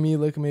 like look at me,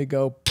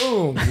 go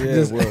boom,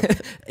 just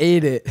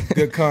ate it.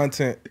 Good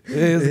content.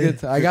 It was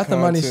good. I got the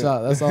money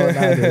shot. That's all that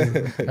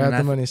matters. I got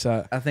the money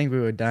shot. I think we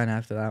were done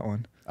after that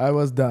one. I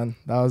was done.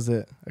 That was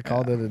it. I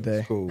called it a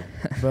day. Cool.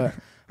 But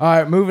all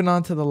right, moving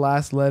on to the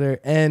last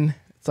letter N.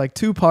 It's like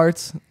 2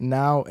 parts,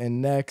 now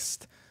and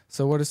next.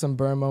 So what are some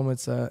burn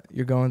moments that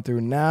you're going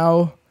through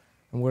now?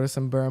 And what are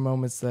some burn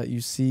moments that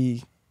you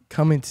see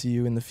coming to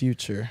you in the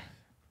future?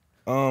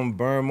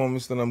 Burn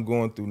moments that I'm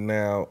going through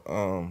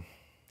now.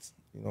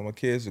 My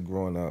kids are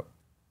growing up,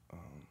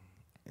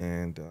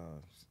 and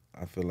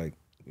I feel like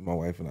my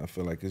wife and I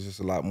feel like it's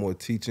just a lot more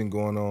teaching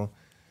going on,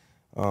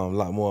 a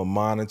lot more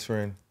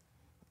monitoring.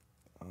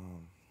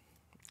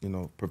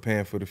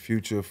 Preparing for the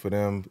future for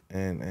them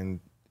and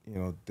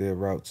their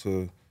route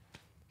to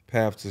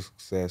path to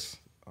success.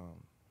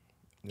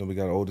 We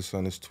got an older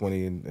son that's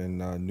 20 in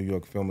New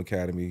York Film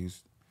Academy.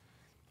 He's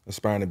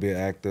aspiring to be an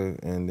actor.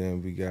 And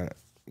then we got,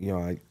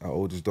 our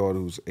oldest daughter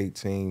who's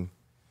 18,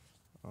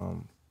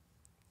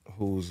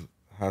 who's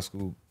high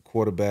school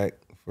quarterback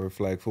for a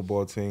flag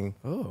football team.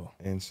 Oh.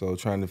 And so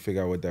trying to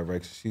figure out what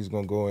direction she's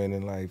going to go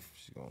in life.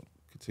 She's going to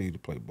continue to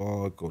play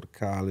ball, go to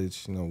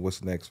college,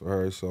 what's next for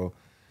her. So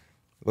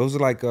those are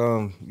like,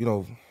 burn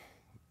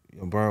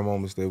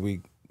moments that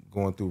we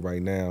going through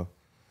right now.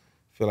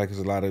 Feel like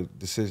there's a lot of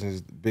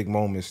decisions, big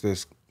moments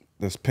that's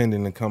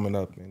pending and coming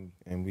up,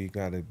 and we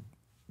got to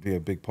be a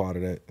big part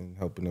of that and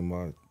helping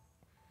them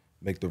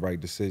make the right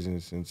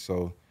decisions. And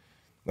so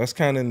that's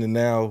kind of in the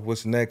now.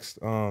 What's next?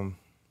 We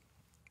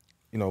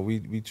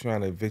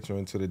trying to venture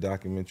into the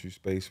documentary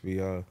space.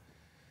 We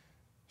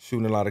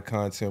shooting a lot of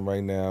content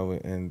right now,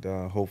 and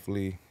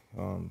hopefully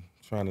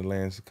trying to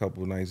land a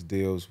couple of nice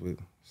deals with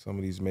some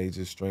of these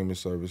major streaming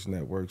service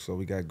networks. So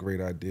we got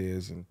great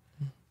ideas, and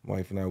my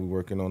wife and I, we're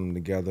working on them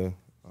together.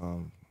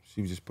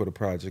 She just put a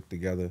project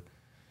together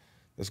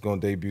that's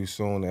going to debut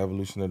soon. The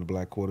Evolution of the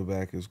Black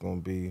Quarterback is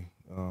going to be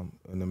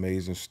an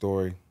amazing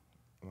story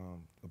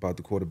about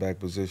the quarterback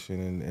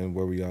position and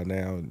where we are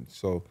now. And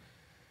so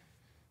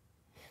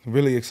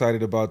really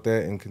excited about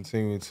that and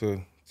continuing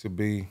to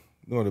be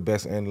the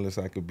best analyst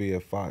I could be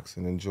at Fox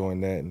and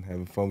enjoying that and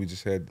having fun. We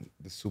just had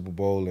the Super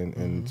Bowl,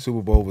 and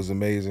Super Bowl was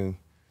amazing.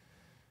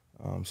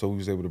 So we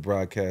was able to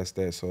broadcast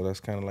that. So that's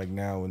kind of like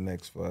now and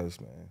next for us,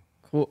 man.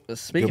 Cool.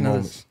 Speaking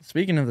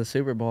of the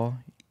Super Bowl,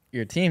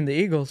 your team, the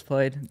Eagles,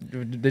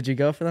 played. Did you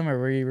go for them, or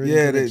were you rooting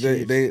for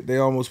the Chiefs? They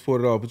almost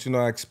pulled it off, but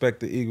I expect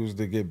the Eagles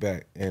to get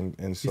back, and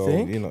so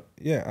you think?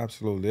 yeah,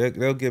 absolutely,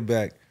 they'll get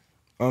back.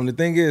 The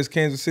thing is,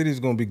 Kansas City is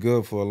going to be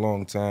good for a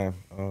long time.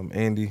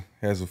 Andy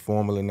has a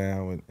formula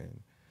now, and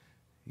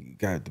he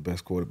got the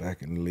best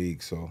quarterback in the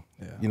league. So,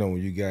 when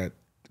you got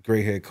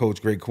great head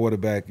coach, great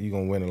quarterback, you're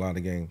going to win a lot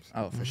of games.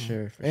 Oh, for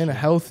sure. A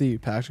healthy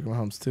Patrick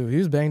Mahomes, too. He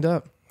was banged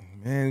up.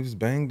 Man, he was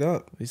banged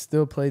up. He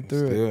still played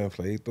through it. Still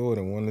played through it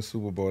and won the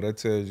Super Bowl. That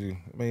tells you,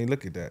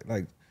 look at that.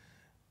 Like,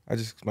 I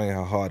just explained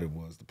how hard it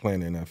was to play in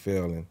the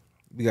NFL, and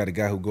we got a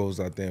guy who goes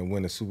out there and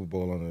win a Super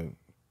Bowl on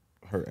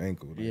a hurt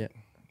ankle. Yeah.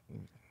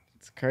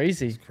 It's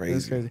crazy. It's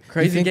crazy.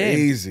 Crazy game.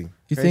 Easy.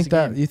 You think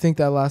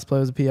that last play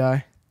was a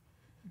PI?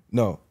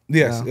 No.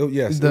 Yes. No.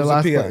 Yes. The it was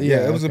last a PI. play,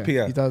 Yeah, it was a PI.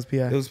 You thought it was PI?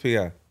 It was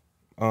PI.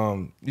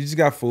 He just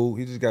got fooled.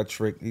 He just got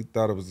tricked. He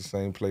thought it was the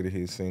same play that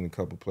he had seen a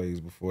couple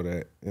plays before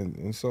that.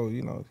 And so,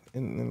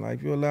 in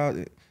life, you're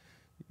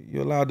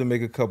allowed to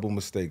make a couple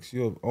mistakes.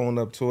 You'll own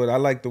up to it. I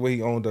like the way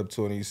he owned up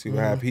to it, and you see what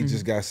happened. He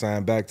just got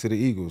signed back to the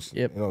Eagles.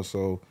 Yep.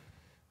 So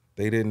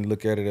they didn't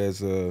look at it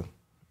as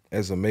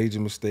a major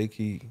mistake.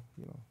 He,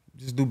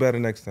 just do better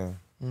next time.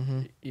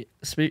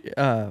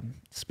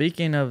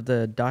 Speaking of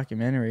the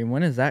documentary,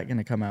 when is that going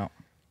to come out?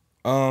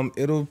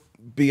 It'll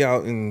be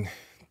out in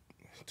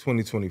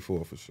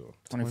 2024 for sure.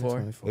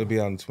 24? It'll be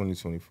out in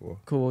 2024.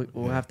 Cool.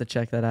 We'll have to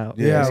check that out.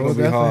 Yeah, we'll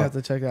definitely have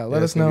to check it out.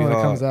 Let us know when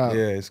it comes out.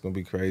 Yeah, it's going to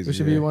be crazy. We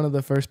should be one of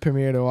the first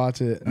premiere to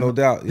watch it. No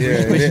doubt.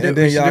 Yeah, and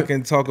then y'all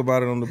can talk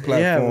about it on the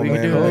platform. Yeah, we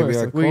can do a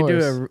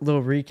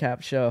little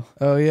recap show.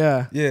 Oh,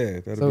 yeah.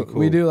 Yeah, that'll be cool.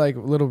 We do like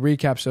little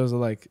recap shows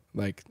of like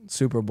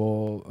Super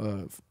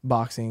Bowl,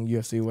 boxing,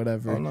 UFC,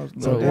 whatever. We'll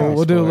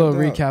do a little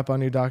recap on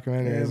your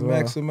documentary as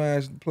well.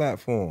 Maximize the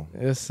platform.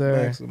 Yes,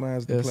 sir.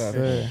 Maximize the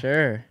platform.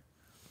 Sure.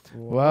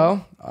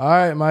 Well, all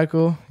right,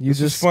 Michael. You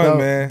just fun,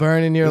 man.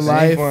 Burn in your this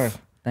life. Fun.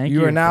 Thank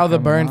you. You are now the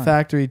Burn on.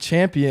 Factory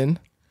champion.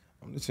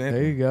 I'm the champion.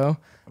 There you go.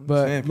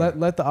 But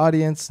let the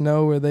audience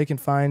know where they can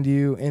find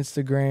you,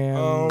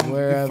 Instagram,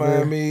 wherever. You can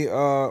find me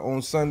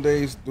on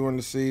Sundays during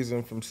the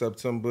season from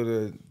September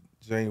to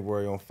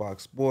January on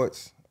Fox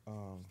Sports.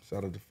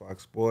 Shout out to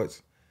Fox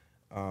Sports.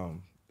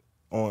 On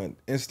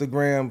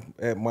Instagram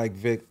at Mike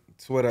Vick.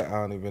 Twitter,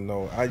 I don't even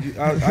know. I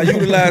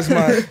utilize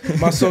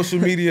my social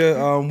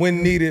media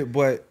when needed,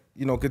 but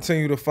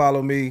continue to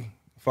follow me.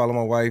 Follow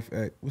my wife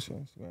at what's your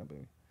Instagram,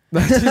 baby?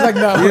 She's like,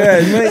 no.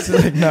 Yeah, she's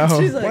like, no.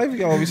 She's like,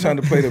 wife always trying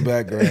to play the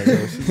background.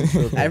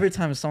 Every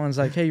time someone's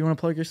like, "Hey, you want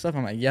to plug your stuff?"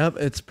 I'm like, "Yep,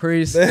 it's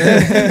Priest."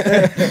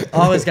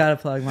 Always gotta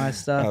plug my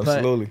stuff.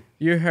 Absolutely. But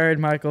you heard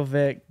Michael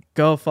Vick.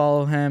 Go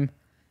follow him.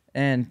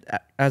 And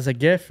as a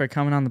gift for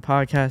coming on the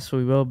podcast,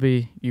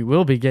 you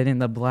will be getting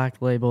the Black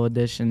Label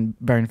Edition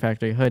Burn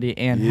Factory hoodie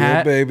and hat.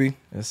 Yeah, baby.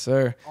 Yes,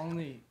 sir.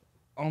 Only.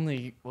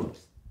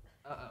 Whoops.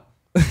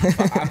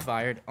 I'm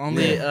fired.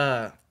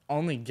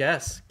 Only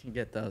guests can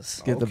get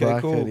those. Get the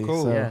black hoodie.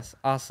 Cool. So. Yes.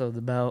 Also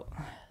the belt.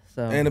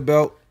 So And the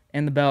belt.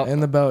 And the belt.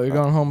 And the belt. You're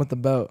going home with the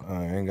belt.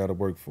 I ain't got to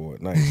work for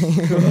it. Nice.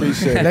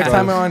 Appreciate it. Next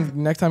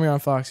time you're on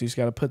Fox, you just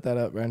got to put that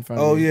up right in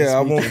front of you. Oh, yeah.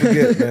 I won't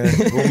forget, man.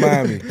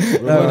 Remind me.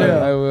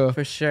 I will.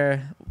 For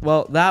sure.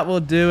 Well, that will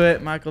do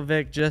it. Michael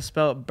Vick just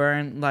spelled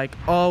burn. Like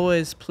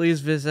always,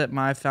 please visit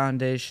my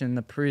foundation,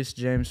 the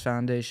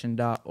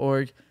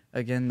priestjamesfoundation.org.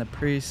 Again, the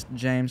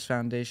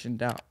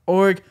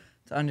priestjamesfoundation.org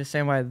to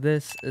understand why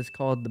this is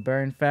called the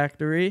Burn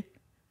Factory.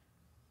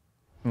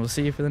 And we'll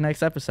see you for the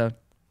next episode.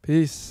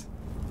 Peace.